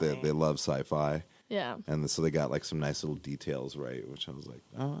Definitely. they love sci-fi. Yeah. And so they got like some nice little details right, which I was like,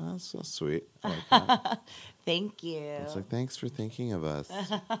 oh, that's sweet. I like that. Thank you. It's like, thanks for thinking of us.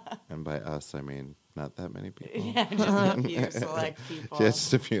 And by us, I mean not that many people. Yeah, just a few select people.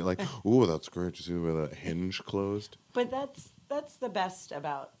 Just a few, like, ooh, that's great. You see where the hinge closed? But that's the best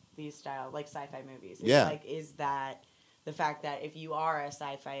about these style like sci-fi movies. It's Yeah. like is that the fact that if you are a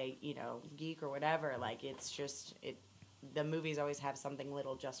sci-fi, geek or whatever, like it's just the movies always have something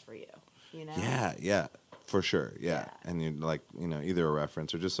little just for you. You know? Yeah, for sure. Yeah. Yeah. And you like, either a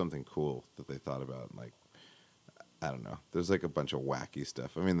reference or just something cool that they thought about. Like, I don't know. There's like a bunch of wacky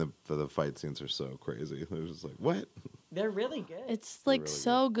stuff. I mean, the fight scenes are so crazy. They're just like, what? They're really good. It's like really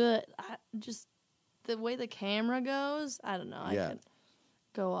so good. Just the way the camera goes, I don't know. Yeah. I could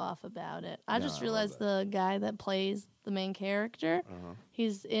go off about it. I No, just I love realized the guy that plays the main character, Uh-huh.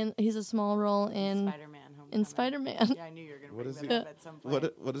 he's a small role in Spider-Man. in Spider-Man. Yeah, I knew you were gonna What bring is that he- up at some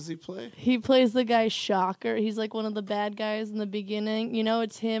point. What does he play? He plays the guy Shocker. He's like one of the bad guys in the beginning.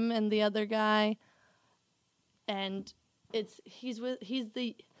 It's him and the other guy. And it's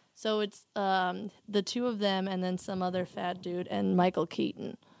the two of them and then some other fat dude and Michael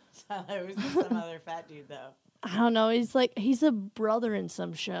Keaton. It was some other fat dude though. I don't know. He's a brother in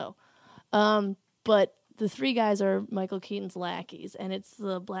some show. But the three guys are Michael Keaton's lackeys, and it's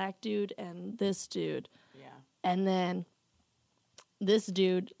the black dude and this dude. Yeah. And then this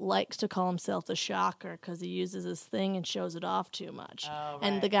dude likes to call himself the Shocker because he uses this thing and shows it off too much. Oh,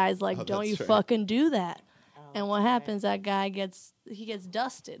 And the right. guy's like, Oh, don't you that's right. fucking do that. Oh, And what that's right. happens, that guy gets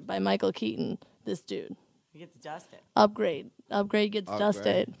dusted by Michael Keaton, this dude. He gets dusted. Upgrade gets Upgrade.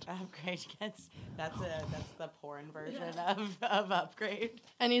 dusted. Upgrade gets that's the porn version of Upgrade.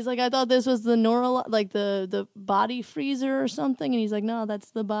 And he's like, I thought this was the the body freezer or something. And he's like, no,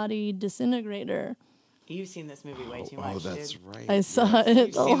 that's the body disintegrator. You've seen this movie way too much. Oh, that's dude. right. I saw yes. it You've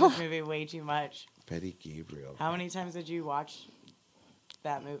a seen lot. this movie way too much. Betty Gabriel. How many times did you watch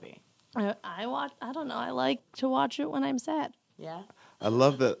that movie? I don't know. I like to watch it when I'm sad. Yeah. I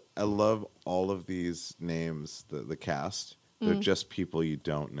love that. I love all of these names. The cast. They're just people you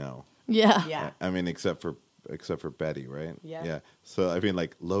don't know. Yeah. Yeah. I mean, except for Betty, right? Yeah. Yeah. So I mean,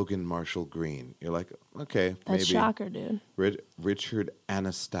 like Logan Marshall Green. You're like, okay, That's maybe Shocker, dude. Richard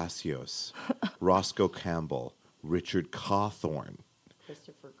Anastasios, Roscoe Campbell, Richard Cawthorn.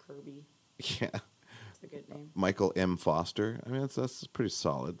 Christopher Kirby. Yeah. That's a good name. Michael M. Foster. I mean, that's pretty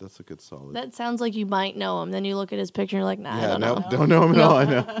solid. That's a good solid. That sounds like you might know him. Then you look at his picture and you're like, nah, I don't know. don't know him at all. I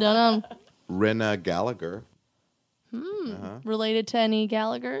know. Don't know. Rena Gallagher. Related to any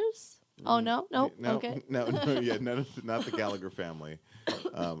Gallagher's? Oh, no? Nope. No, Okay. no, yeah, not the Gallagher family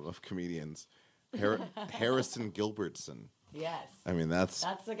of comedians. Harrison Gilbertson. Yes. I mean, that's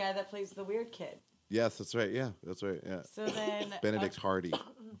That's the guy that plays the weird kid. yes, that's right. Yeah, that's right. Yeah, So then Benedict Hardy,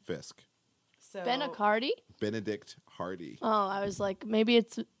 Fisk. So Benacardi? Benedict Hardy. Oh, I was like, maybe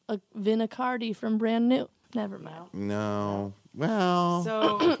it's a Vinicardi from Brand New. Never mind. No. No, well,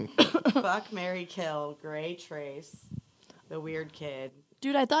 So fuck, Mary, kill, Gray Trace, the weird kid.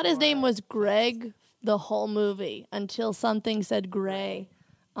 Dude, I thought his name was Greg the whole movie until something said Gray.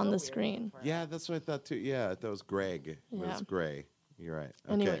 on the Weird screen. for it. Yeah, that's what I thought too. Yeah, that was Greg. But Yeah. it's Gray. You're right.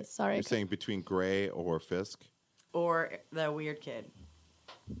 Okay. Anyway, sorry. You're saying between Gray or Fisk? Or the weird kid.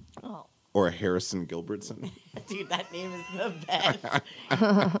 Oh. Or Harrison Gilbertson? Dude, that name is the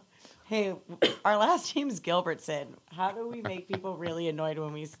best. Hey, our last name's Gilbertson. How do we make people really annoyed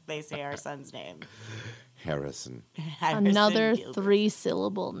when they say our son's name? Harrison. Harrison Another Gilbertson.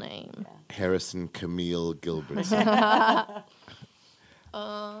 3-syllable name. Harrison Camille Gilbertson.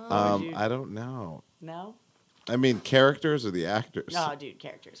 I don't know. No? I mean, characters or the actors? No, dude,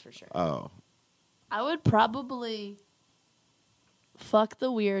 characters for sure. Oh. I would probably fuck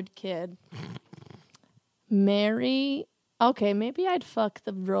the weird kid. Marry. Okay, maybe I'd fuck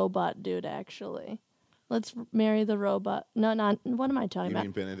the robot dude, actually. Let's marry the robot. No, not. What am I talking You about?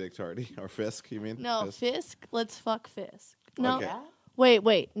 mean Benedict Hardy? Or Fisk, you mean? No, Fisk. Let's fuck Fisk. No. Okay. Yeah?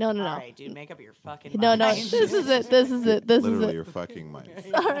 Wait. No. All right, dude, make up your fucking No, mind. this is it. This is Literally it. your fucking mind.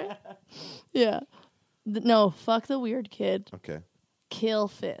 Sorry. Yeah. No, fuck the weird kid. Okay. Kill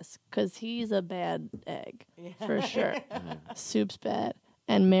Fisk, because he's a bad egg, for sure. Soup's bad.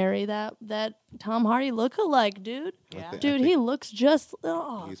 And marry that Tom Hardy look-alike, dude. Yeah. I Dude, think he looks just...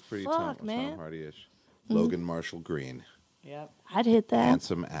 Oh, he's pretty fuck, Tom man. Hardy-ish. Logan Marshall Green. Yep. I'd hit that.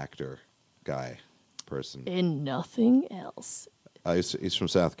 Handsome actor, guy, person. And nothing else. He's from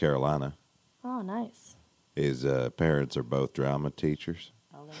South Carolina. Oh, nice. His parents are both drama teachers.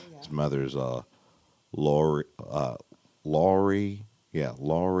 Oh, there you His go. mother's Laurie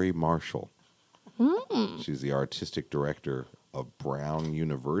Marshall. She's the artistic director of Brown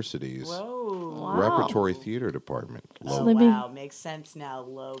University's Whoa. Wow. Repertory Theater Department. Oh, Maybe- wow. Makes sense now,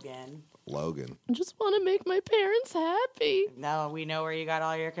 Logan. Logan. I just want to make my parents happy. Now we know where you got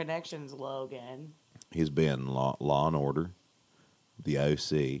all your connections, Logan. He's been Law and Order, The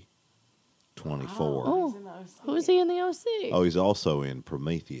OC, 24. Oh, Oh, he's in the OC. Who's he in the OC? Oh, he's also in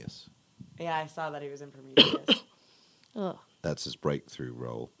Prometheus. Yeah, I saw that he was in Prometheus. Ugh. That's his breakthrough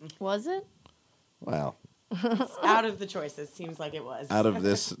role. Was it? Well, Out of the choices, seems like it was. out of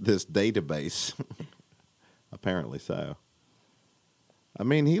this database, apparently so. I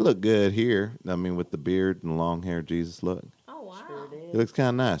mean, he looked good here. I mean, with the beard and long hair, Jesus look. Oh, wow. Sure He did. looks kind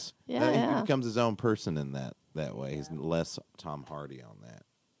of nice. Yeah, He yeah. becomes his own person in that way. He's less Tom Hardy on that.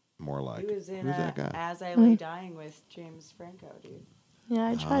 More like, He was in who's that guy? As I Lay Dying with James Franco, dude. Yeah,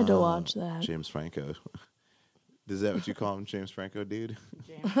 I tried to watch that. James Franco. Is that what you call him, James Franco, dude?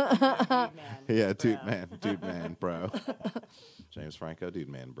 James Franco, dude man. Yeah, dude bro. man, bro. James Franco, dude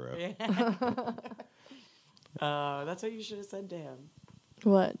man, bro. That's what you should have said to him.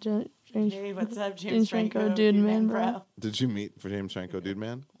 What? James? Hey, what's up, James James Franco, Franco? dude, man, bro. Did you meet for James Franco, dude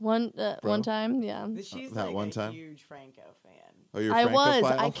man? One Bro. time, yeah. She's That like one a time? huge Franco fan. Oh, you're a I was.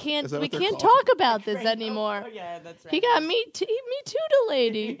 Francophile? I Is can't. that We what they're can't called? talk about this Franco? anymore. Oh, yeah, that's right. He got me. He me too, the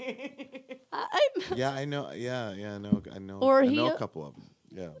lady. I'm. Yeah, I know. Yeah, I know. Or I he- know a couple of them.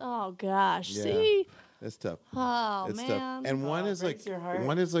 Yeah, Oh gosh. Yeah. See. it's tough. Oh It's man. tough. And one Oh, is like breaks your heart.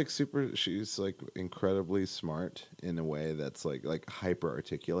 one is like super. She's like incredibly smart in a way that's like hyper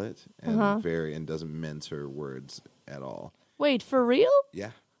articulate and very and doesn't mince her words at all. Wait, for real?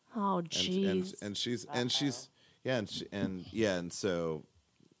 Yeah. Oh and jeez. and she's and so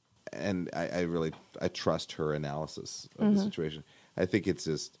I really trust her analysis of the situation. I think it's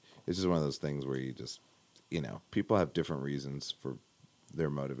just one of those things where you just people have different reasons for their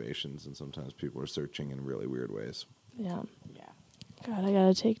motivations, and sometimes people are searching in really weird ways. Yeah. Yeah. God, I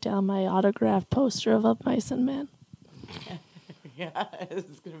gotta take down my autographed poster of Up Mice and Men. Yeah,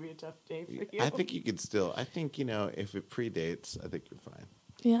 it's going to be a tough day for you. I think you could still. I think if it predates, I think you're fine.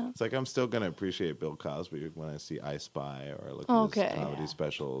 Yeah. It's like I'm still gonna appreciate Bill Cosby when I see I Spy or I look Okay. at his comedy Yeah.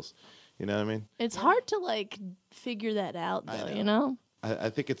 specials. You know what I mean? It's hard to like figure that out I though, know. you know? I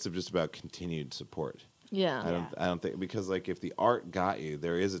think it's just about continued support. Yeah. I don't think because like if the art got you,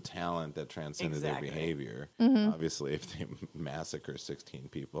 there is a talent that transcended Exactly. their behavior. Mm-hmm. Obviously, if they massacre 16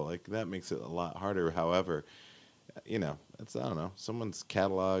 people, like that makes it a lot harder. However, it's I don't know someone's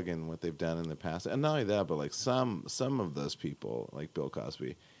catalog and what they've done in the past, and not only that, but like some of those people, like Bill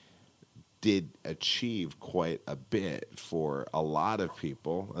Cosby, did achieve quite a bit for a lot of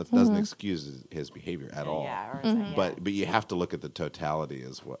people. That doesn't excuse his behavior at all. Yeah, or it's like, yeah. But you have to look at the totality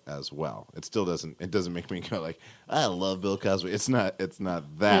as well. It still doesn't make me go like I love Bill Cosby. It's not that.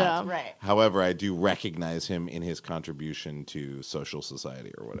 Yeah. Right. However, I do recognize him in his contribution to social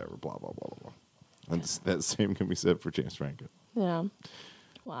society or whatever. Blah blah blah blah blah. And that same can be said for James Franco. Yeah.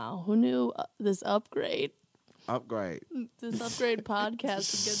 Wow. Who knew this upgrade? Upgrade. This upgrade podcast would get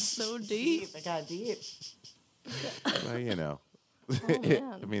so deep. It got deep. Well,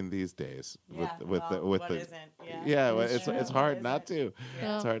 man. I mean, these days Yeah, with what the isn't? Yeah, yeah, well, It's it's true. hard What not isn't? to.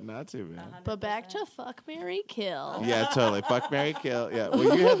 Yeah. It's hard not to, man. But back to 100%. fuck, Mary kill. Yeah, totally. Fuck, marry, kill. Yeah.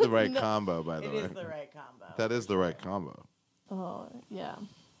 Well, you had the right combo, by the It way. is the right combo. That is the right combo. Oh yeah,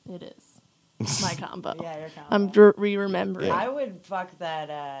 it is my combo. Yeah, your combo. I'm re-remembering. Yeah. I would fuck that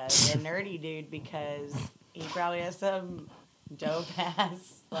the nerdy dude because he probably has some dope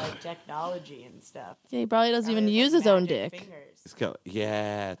ass like technology and stuff. Yeah, he probably doesn't even Probably has, use like, his own magic dick. Fingers. It's got,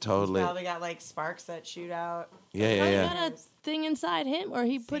 yeah, He's totally. probably got like sparks that shoot out. Yeah, yeah, Probably yeah. got a thing inside him, or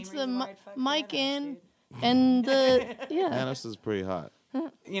he Same puts the reason why I'd fuck mic Thanos, in, dude. and the yeah. Thanos is pretty hot.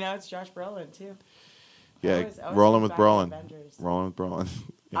 You know, it's Josh Brolin too. Yeah, Always rolling think with back to Brolin. Avengers. Rolling with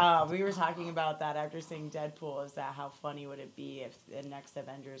Brolin. We were talking about that after seeing Deadpool. Is that how funny would it be if the next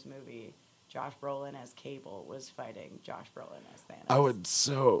Avengers movie, Josh Brolin as Cable was fighting Josh Brolin as Thanos? I would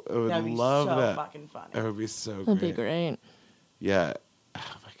That'd be love so that. fucking funny. That would be so That'd great. be great. Yeah.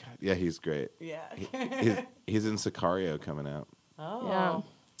 Oh my god. Yeah, he's great. Yeah. He's in Sicario coming out. Oh. Yeah.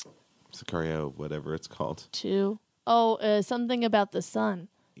 Sicario, whatever it's called. 2. Oh, something about the sun.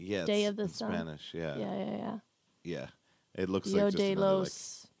 Yeah, Day it's of the in Sun. Spanish. Yeah. Yeah. Yeah. It looks Yo like just de another like,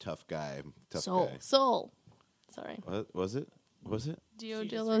 los tough guy. Tough Soul. guy. Soul. Sorry. What was it? Was it? Dio She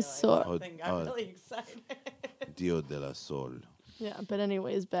de just los realized Soul. something. I'm Oh. really excited. Dio de la Sol. Yeah, but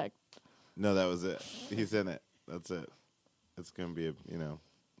anyways, back. No, that was it. He's in it. That's it. It's gonna be a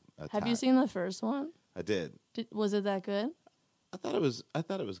Have you tie. seen the first one? I did. Was it that good? I thought it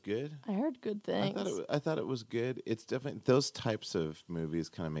was good. I heard good things. I thought it was good. It's definitely those types of movies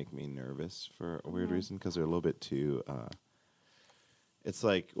kind of make me nervous for a weird reason because they're a little bit too. It's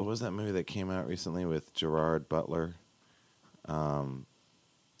like what was that movie that came out recently with Gerard Butler? I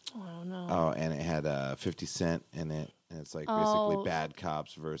don't know. Oh, and it had 50 Cent in it, and it's like Oh. basically bad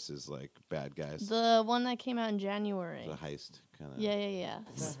cops versus like bad guys. The one that came out in January. It's a heist kind of. Yeah.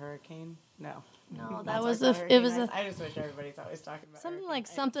 The hurricane? No. No, Not that talking was about it Hurricane was Heights. a I just wish everybody's always talking about something Hurricane like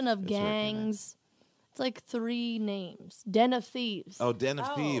Heights. something of It's Hurricane gangs. It's like 3 names. Den of Thieves. Oh, Den of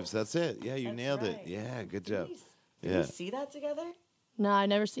Oh. Thieves. That's it. Yeah, you That's nailed right. it. Yeah, good Did job. we- Yeah. Did we see that together? No, I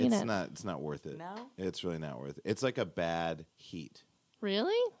never seen It's it. not worth it. No? It's really not worth it. It's like a bad Heat.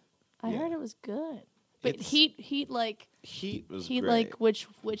 Really? I Yeah. heard it was good. But It's- Heat like Heat was Heat great. like which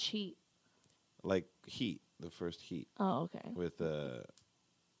Heat? Like Heat, the first Heat Oh, okay. with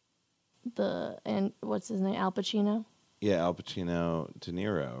And what's his name? Al Pacino? Al Pacino, De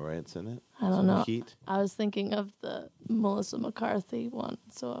Niro, right? It's in it. I don't know. Heat. I was thinking of the Melissa McCarthy one,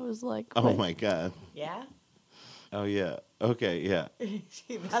 so I was like, Oh wait. my God. Yeah? Oh yeah. Okay. Yeah.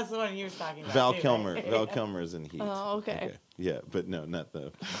 That's the one you was talking about. Val too, Kilmer. right? Val Kilmer's in Heat. Oh, okay. Yeah, but no, not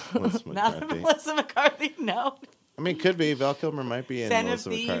the Melissa Not McCarthy. Melissa McCarthy, no. I mean, could be. Val Kilmer might be in Den of Melissa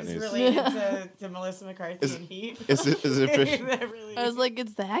Thieves McCarthy's. related to Melissa McCarthy Is- and Heat. Is it official? That really I was like,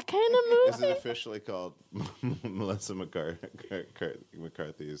 it's that kind of Is movie? it officially called Melissa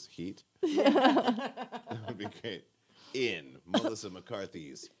McCarthy's Heat? Yeah. That would be great. In Melissa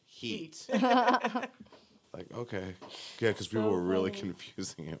McCarthy's Heat. Like, okay. Yeah, because people So were really funny.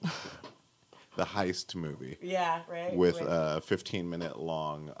 confusing it. The heist movie Yeah, right? with a 15-minute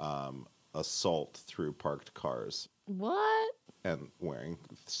long assault through parked cars What? and wearing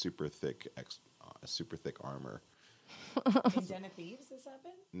super thick armor. In Den of Thieves, this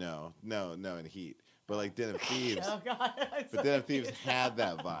happened? No, in Heat. But like Den of Thieves. Oh, God. But Den of Thieves had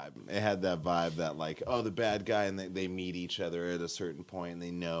that vibe. It had that vibe that like, oh, the bad guy, and they meet each other at a certain point, and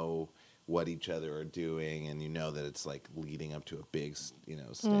they know what each other are doing, and you know that it's like leading up to a big,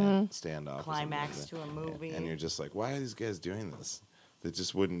 standoff, or something like Climax that. to a movie. And you're just like, why are these guys doing this? They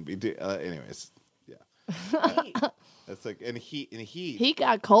just wouldn't be. Anyways, yeah. Heat. That's like in Heat. He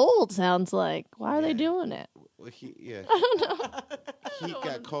got cold, sounds like. Why are they Yeah. doing it? Well, I don't know. Heat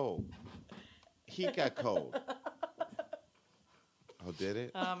got cold. Heat got cold. Oh, did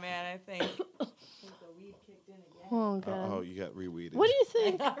it? Oh, man, I think the weed kicked in again. Oh, God. Oh, you got reweeded. What do you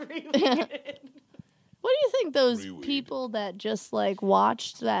think? What do you think those Reweed. people that just like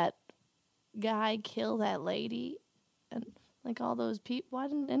watched that guy kill that lady and like all those people? Why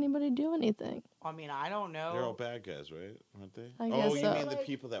didn't anybody do anything? I mean, I don't know. They're all bad guys, right? Aren't they? I Oh, guess you so. mean the Like-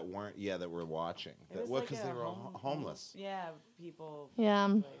 people that weren't? Yeah, that were watching. It was Well, like because a they were all homeless. Yeah, people. Yeah,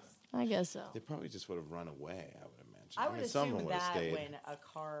 place. I guess so. They probably just would have run away. I would imagine. I would mean, some of assume them would have that stayed, when a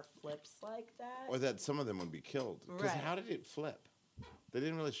car flips like that, or that some of them would be killed. Because Right. how did it flip? They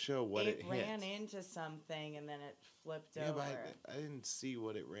didn't really show what it, ran hit. into something and then it flipped Yeah, over. but I didn't see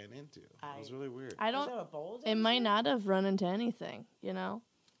what it ran into. It was I- really weird. I Was don't. that a boulder? It might not have run into anything, you know.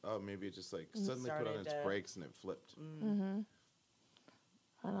 Oh, maybe it just like suddenly put on started its to- brakes and it flipped. Mm-hmm.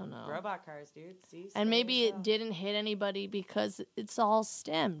 I don't know. Robot cars, dude. See, And maybe scary it didn't hit anybody because it's all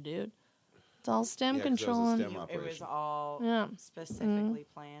STEM, dude. It's all STEM Yeah, 'cause that was a controlling. STEM as hell. It was operation. all Yeah. specifically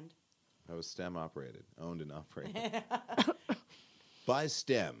planned. That was STEM operated, owned and operated by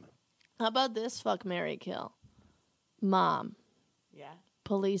STEM. How about this? Fuck, marry, kill. Mom, Yeah.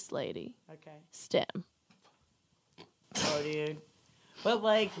 police lady, Okay. STEM. Oh, dude. But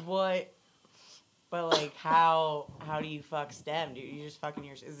like, what? But like, how do you fuck STEM, dude? You just fucking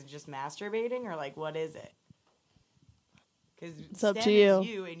your. Is it just masturbating or like what is it? Because It's up STEM to you. is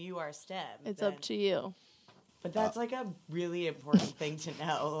you and you are STEM. It's then- up to you. But that's like a really important thing to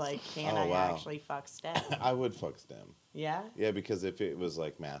know. Like, can Oh, I wow. actually fuck STEM? I would fuck STEM. Yeah. Yeah, because if it was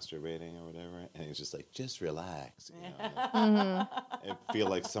like masturbating or whatever, and he's just like, just relax, you know, Mm-hmm. and feel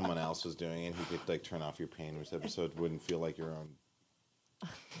like someone else was doing it, he could like turn off your pain, which episode wouldn't feel like your own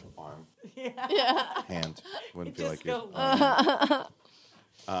arm, Yeah. hand, wouldn't feel Just like your go-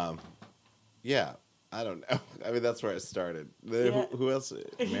 arm. Yeah, I don't know. I mean, that's where it started. Yeah. Who else?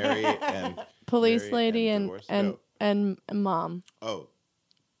 Mary and Police Mary lady and divorce? and, No. and mom. Oh,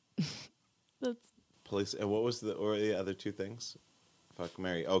 That's police. And what was the other two things? Fuck,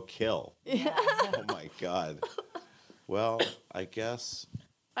 Mary. Oh, kill. Yeah. Oh my God. Well, I guess.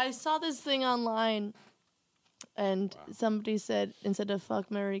 I saw this thing online, and Wow. somebody said instead of fuck,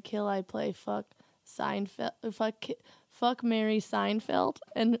 marry, kill, I play fuck Seinfeld, fuck, Mary Seinfeld,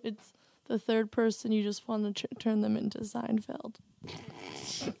 and it's the third person. You just want to turn them into Seinfeld.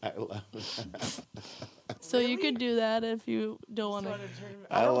 I love that. So you could do that if you don't want to.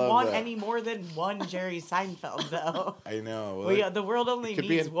 I I don't love want that. any more than one Jerry Seinfeld, though. I know. Well, Well, the world only it could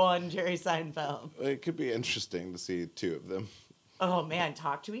needs be one Jerry Seinfeld. it could be interesting to see two of them. Oh man,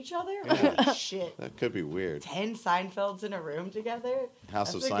 talk to each other? Yeah. Oh, shit. That could be weird. 10 Seinfelds in a room together?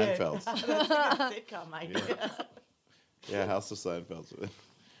 House of That's a good- Seinfelds. That's a good sitcom idea. Yeah, House of Seinfelds.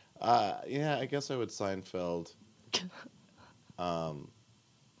 Yeah, I guess I would Seinfeld.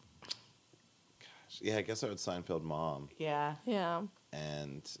 Gosh, yeah, I guess I would Seinfeld mom. Yeah. Yeah,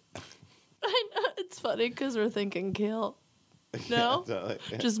 And I know it's funny because we're thinking kill. No, Yeah,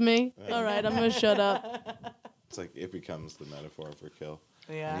 just me. All right, I'm gonna shut up. it's like it becomes the metaphor for kill.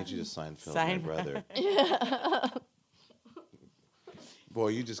 Yeah. I need you to Seinfeld my Seinfeld. brother. Yeah. Boy,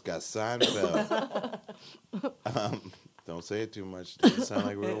 you just got Seinfeld. Don't say it too much. It doesn't sound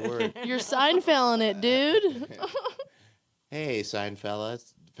like a real word. You're Seinfelding it, dude. Hey,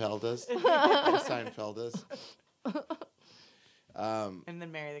 Seinfeldas. Seinfeldas. And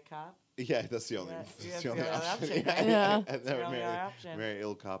then marry the cop. Yeah, that's the only, Yeah, that's that's the only the only option. option, right? Yeah. And That's that the would only marry, option. marry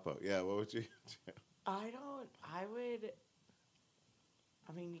Il Capo. Yeah, what would you do? I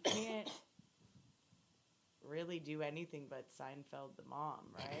mean, you can't really do anything but Seinfeld the mom,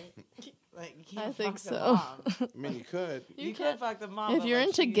 right? Like, you can't I think fuck the so. mom. I mean, you could. You can- could fuck the mom. If but, you're like,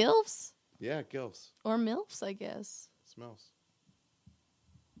 into she- gilfs Yeah, gilfs. or milfs, I guess. Smells.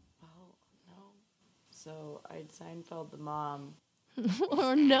 Well, no. So I'd Seinfeld the mom.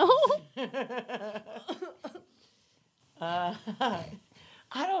 Or no? I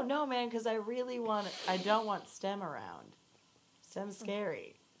don't know, man, because I don't want STEM around. STEM's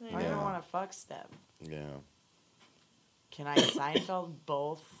scary. I don't Yeah. want to fuck STEM. Yeah. Can I Seinfeld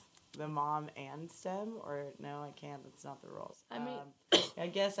both the mom and STEM? Or no, I can't. That's not the rules. I mean- I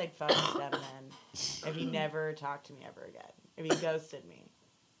guess I'd fuck STEM then. If he never talked to me ever again. If he ghosted me,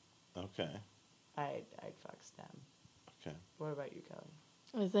 Okay. I'd fuck STEM. Okay. What about you,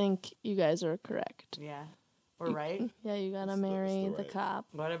 Kelly? I think you guys are correct. Yeah. We're right? Yeah, you gotta That's marry the the right. cop.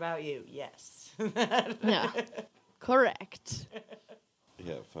 What about you? Yes. Yeah. Correct.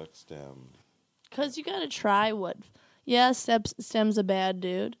 Yeah, fuck STEM. Because you gotta try what. Yeah, Stem's a bad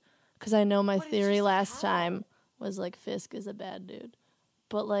dude. Because I know my But it's theory just last how. time was like Fisk is a bad dude.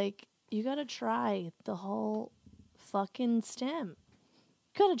 But like, you gotta try the whole fucking Stem.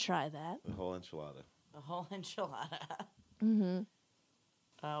 You gotta try that. The whole enchilada. A whole enchilada. Mm-hmm.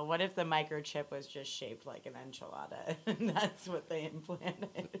 What if the microchip was just shaped like an enchilada and that's what they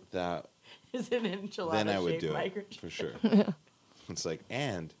implanted? That Is an enchilada then I would shaped do microchip? it for sure. It's like,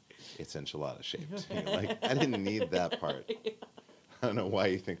 and it's enchilada shaped. You're like, I didn't need that part. I don't know why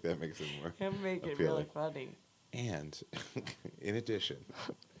you think that makes it more. Can make it feel really like- funny. And in addition,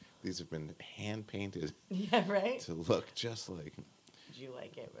 these have been hand painted Yeah, right? to look just like. Did you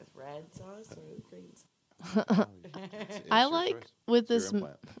like it with red sauce or with green sauce? It's I your like choice. with Your this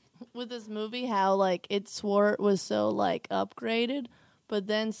implant. with this movie how like it swore it was so like upgraded, but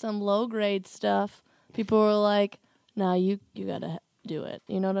then some low grade stuff, people were like, "Nah, you gotta do it."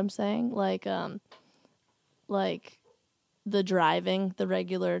 You know what I'm saying? Like the driving, the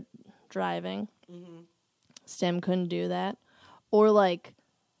regular driving, Mm-hmm. STEM couldn't do that, or like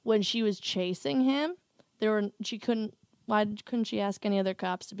when she was chasing him, why couldn't she ask any other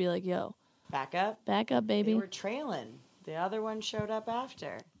cops to be like, yo, Back up. back up, They baby? were trailing. The other one showed up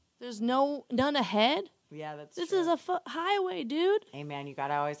after. There's none ahead? Yeah, that's This true. is a highway, dude. Hey, man, you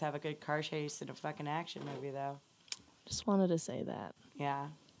gotta always have a good car chase in a fucking action movie, though. Just wanted to say that. Yeah,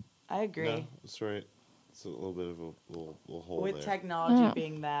 I agree. No, that's right. It's a little bit of a little hole With there. technology Yeah.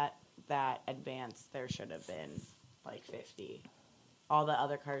 being that advanced, there should have been like 50. All the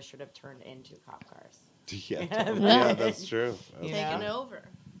other cars should have turned into cop cars. Yeah, Yeah. that's true. That's Yeah. Taking over.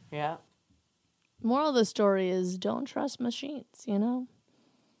 Yeah. Moral of the story is don't trust machines, you know?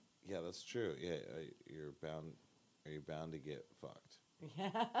 Yeah, that's true. Yeah, you're bound. Are you bound to get fucked? Yeah.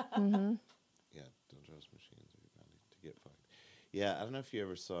 Mm-hmm. Yeah, don't trust machines. Or you're bound to get fucked. Yeah, I don't know if you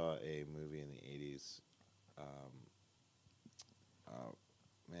ever saw a movie in the '80s. Oh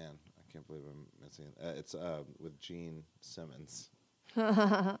man, I can't believe I'm missing. It's with Gene Simmons.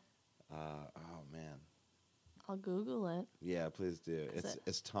 Oh man. I'll Google it. Yeah, please do. Is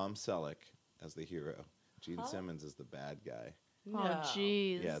It's Tom Selleck as the hero. Gene Huh? Simmons is the bad guy. No. Oh,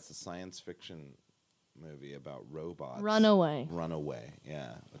 jeez. Yeah, it's a science fiction movie about robots. Runaway. Runaway,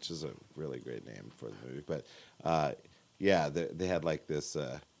 yeah, which is a really great name for the movie. But yeah, they had like this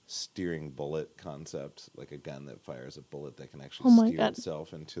steering bullet concept, like a gun that fires a bullet that can actually Oh my steer God.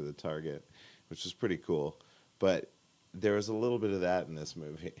 itself into the target, which is pretty cool. But there was a little bit of that in this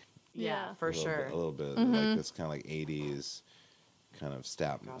movie. Yeah. For a little sure. Bit, a little bit Mm-hmm. like this kind of like 80s kind of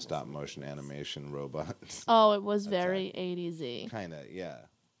stop motion animation robots. Oh, it was Attack. very 80s-y. Kind of, yeah.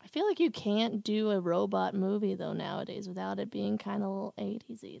 I feel like you can't do a robot movie, though, nowadays without it being kind of a little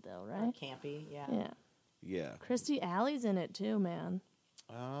 80s-y, though, right? Campy, yeah. Yeah. Yeah. Christy Alley's in it, too, man.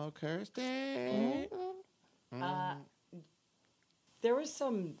 Oh, Kirsty. Uh, there was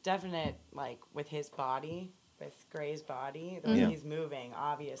some definite, like, with his body, with Gray's body, the way Yeah. he's moving,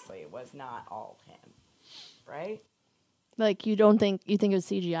 obviously, was not all him. Right? Like, you think it was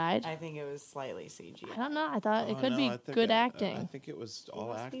CGI'd? I think it was slightly CG. I don't know. I thought it Oh, could no, be I think good I acting. think it was He all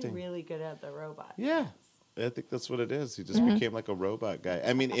must acting. be really good at the robot. Yeah. I think that's what it is. He just Mm-hmm. became like a robot guy.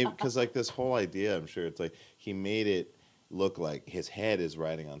 I mean, because like this whole idea, I'm sure it's like he made it look like his head is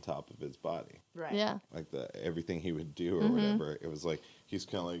riding on top of his body. Right. Yeah. Like everything he would do or Mm-hmm. whatever. It was like he's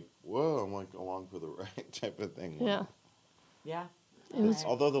kind of like, whoa, I'm like along for the ride type of thing. Yeah. Yeah. It was.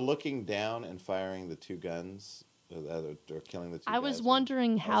 Although the looking down and firing the two guns or killing the two I was guys,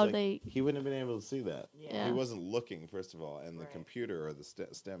 wondering I was how like, he wouldn't have been able to see that. Yeah. He wasn't looking, first of all, and the Right. computer or the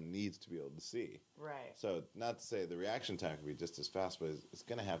STEM needs to be able to see. Right. So, not to say the reaction time could be just as fast, but it's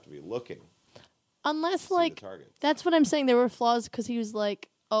going to have to be looking to Unless, see like, the target. that's what I'm saying. There were flaws because he was like,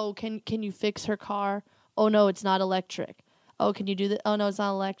 oh, can you fix her car? Oh, no, it's not electric. Oh, can you do that? Oh, no, it's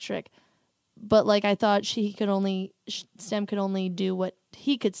not electric. But, like, I thought STEM could only do what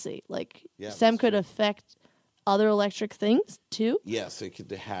he could see. Like, Yeah, STEM that's could true. affect other electric things, too? Yes, it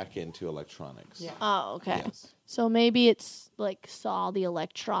could hack into electronics. Yeah. Oh, okay. Yes. So maybe it's, like, saw the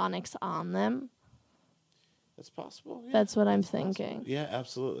electronics on them. It's possible. Yeah. That's what I'm It's possible. thinking. Yeah,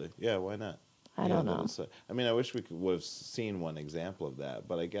 absolutely. Yeah, why not? I Yeah, don't that know. is, I mean, I wish we would have seen one example of that,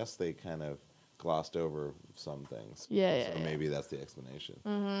 but I guess they kind of glossed over some things. Yeah, So yeah. maybe that's the explanation.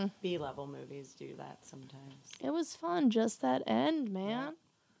 Mm-hmm. B-level movies do that sometimes. It was fun, just that end, man.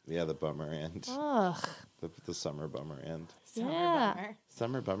 Yeah, the bummer end. Ugh. The summer bummer end. Yeah. Bummer.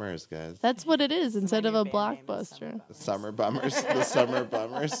 Summer bummers, guys. That's what it is instead My of new a band name is blockbuster. Summer The summer bummers. The summer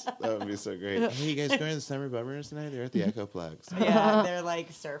bummers. That would be so great. Hey, you guys going to the summer bummers tonight? They're at the Echo Plugs. Bummers. Yeah, they're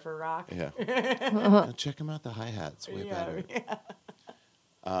like surfer rock. Yeah. Check them out. The hi-hat's way Yeah, better.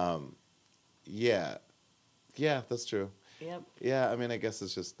 yeah. Yeah. Yeah, that's true. Yep. Yeah, I mean, I guess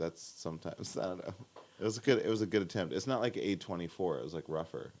it's just that's sometimes I don't know. It was a good attempt. It's not like A24. It was like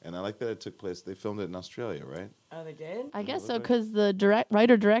rougher, and I like that it took place. They filmed it in Australia, right? Oh, they did? I guess look so, like- because the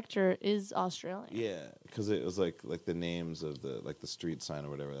writer-director is Australian. Yeah, because it was like the names of the street sign or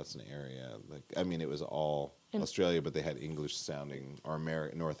whatever. That's an area. Like I mean, it was all In- Australia, but they had English sounding or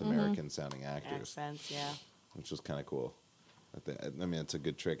North American sounding actors, Accents, yeah. which was kind of cool. I mean, it's a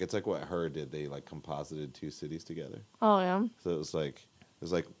good trick. It's like what Her did. They like composited two cities together. Oh, yeah. So it's like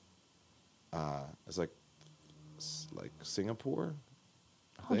Singapore,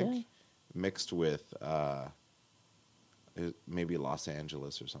 I Oh, think, yeah. mixed with maybe Los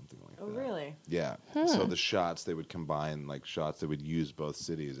Angeles or something like Oh, that. really? Yeah. So the shots they would combine like shots that would use both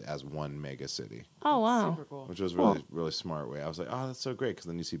cities as one mega city, Oh, wow. Super cool. which was Cool. really smart way. I was like, oh, that's so great because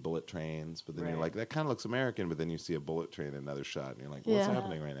then you see bullet trains, but then you're Right. like, that kind of looks American, but then you see a bullet train in another shot, and you're like, what's Yeah.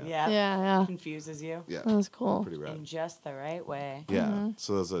 happening right now? Yeah. Yeah. Confuses you Yeah. That was cool. Pretty rad. in just the right way. Yeah. Mm-hmm.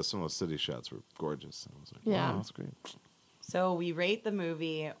 So those some of those city shots were gorgeous. I was like, Yeah. wow, that's great. So we rate the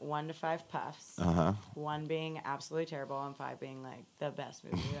movie 1 to 5 puffs. 1 being absolutely terrible and 5 being like the best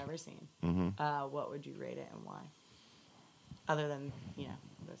movie you've ever seen. What would you rate it and why? Other than, you know,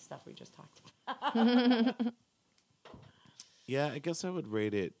 the stuff we just talked about. Yeah, I guess I would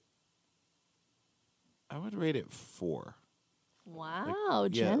rate it. I would rate it 4. Wow, Yeah,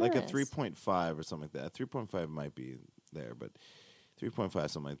 generous. like a 3.5 or something like that. 3.5 might be there, but 3.5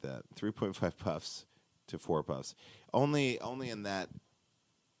 something like that. 3.5 puffs to 4 puffs. Only in that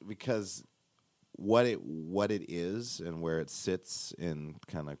because what it is and where it sits in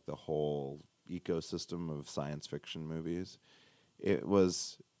kind of like the whole ecosystem of science fiction movies, it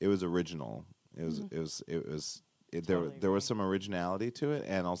was original. There was some originality to it,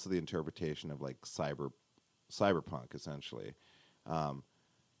 and also the interpretation of like cyberpunk essentially. Kind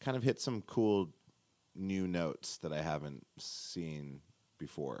of hit some cool new notes that I haven't seen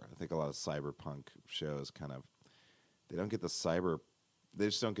before. I think a lot of cyberpunk shows they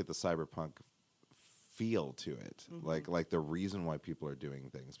just don't get the cyberpunk feel to it. Like the reason why people are doing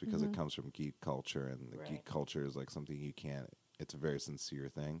things because it comes from geek culture, and the geek culture is like something it's a very sincere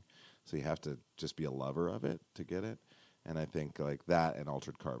thing. So you have to just be a lover of it to get it. And I think like that and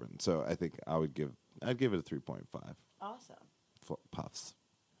Altered Carbon. So I think I'd give it a 3.5. Awesome. Puffs.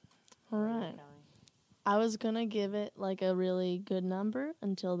 All right. I was going to give it like a really good number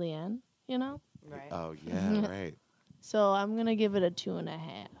until the end, you know? Right. Oh, yeah, right. So I'm going to give it a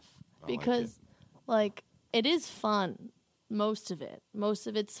 2.5. Because, like, it is fun. Most of it. Most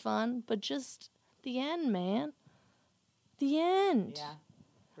of it's fun. But just the end, man. The end. Yeah.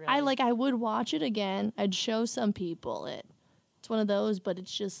 Really. I would watch it again. I'd show some people it. It's one of those, but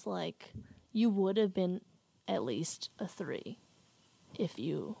it's just like, you would have been at least a 3 if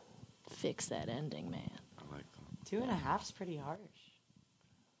you fix that ending, man. I like them. 2.5's pretty harsh.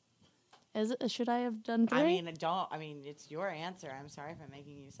 Should I have done 3? I mean, it's your answer. I'm sorry if I'm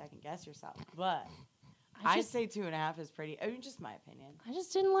making you second guess yourself, but I'd say 2.5 is pretty. I mean, just my opinion. I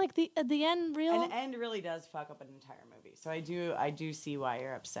just didn't like the end. An end really does fuck up an entire movie, so I do see why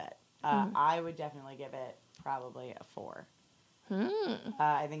you're upset. I would definitely give it probably a 4.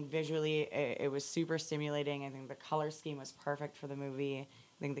 I think visually it was super stimulating. I think the color scheme was perfect for the movie.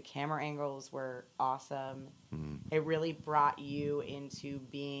 I think the camera angles were awesome. It really brought you into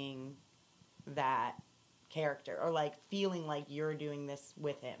being that character, or like feeling like you're doing this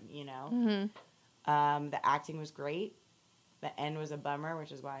with him, you know? The acting was great. The end was a bummer,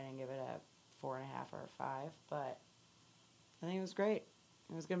 which is why I didn't give it a 4.5 or a 5, but I think it was great.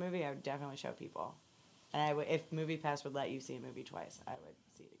 It was a good movie. I would definitely show people. And if MoviePass would let you see a movie twice, I would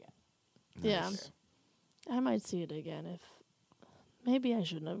see it again. Yeah. Sure. I might see it again if maybe I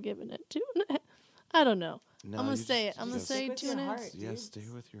shouldn't have given it 2.5. I don't know. No, I'm gonna say it. I'm gonna say Stick with your 2.5. heart, Yeah, dude. stay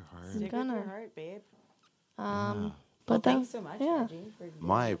with your heart. Stick with gonna. your heart, babe. But Thanks so much, yeah. Reggie, for doing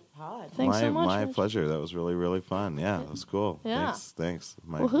My- the pod. Thanks so much, My Reggie. pleasure. That was really, really fun. Yeah, that was cool. Yeah. Thanks.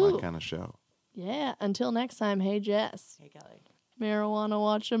 My Woohoo. kind of show. Yeah. Until next time. Hey Jess, Hey, Kelly. marijuana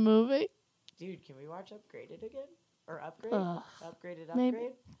watch a movie. Dude, can we watch Upgraded again? Or Upgrade? Ugh. Upgraded Upgrade?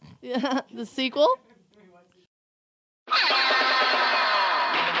 Maybe. Yeah, the sequel.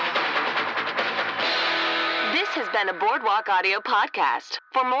 This has been a Boardwalk Audio podcast.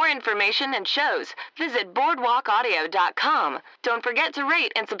 For more information and shows, visit boardwalkaudio.com. Don't forget to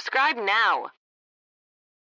rate and subscribe now.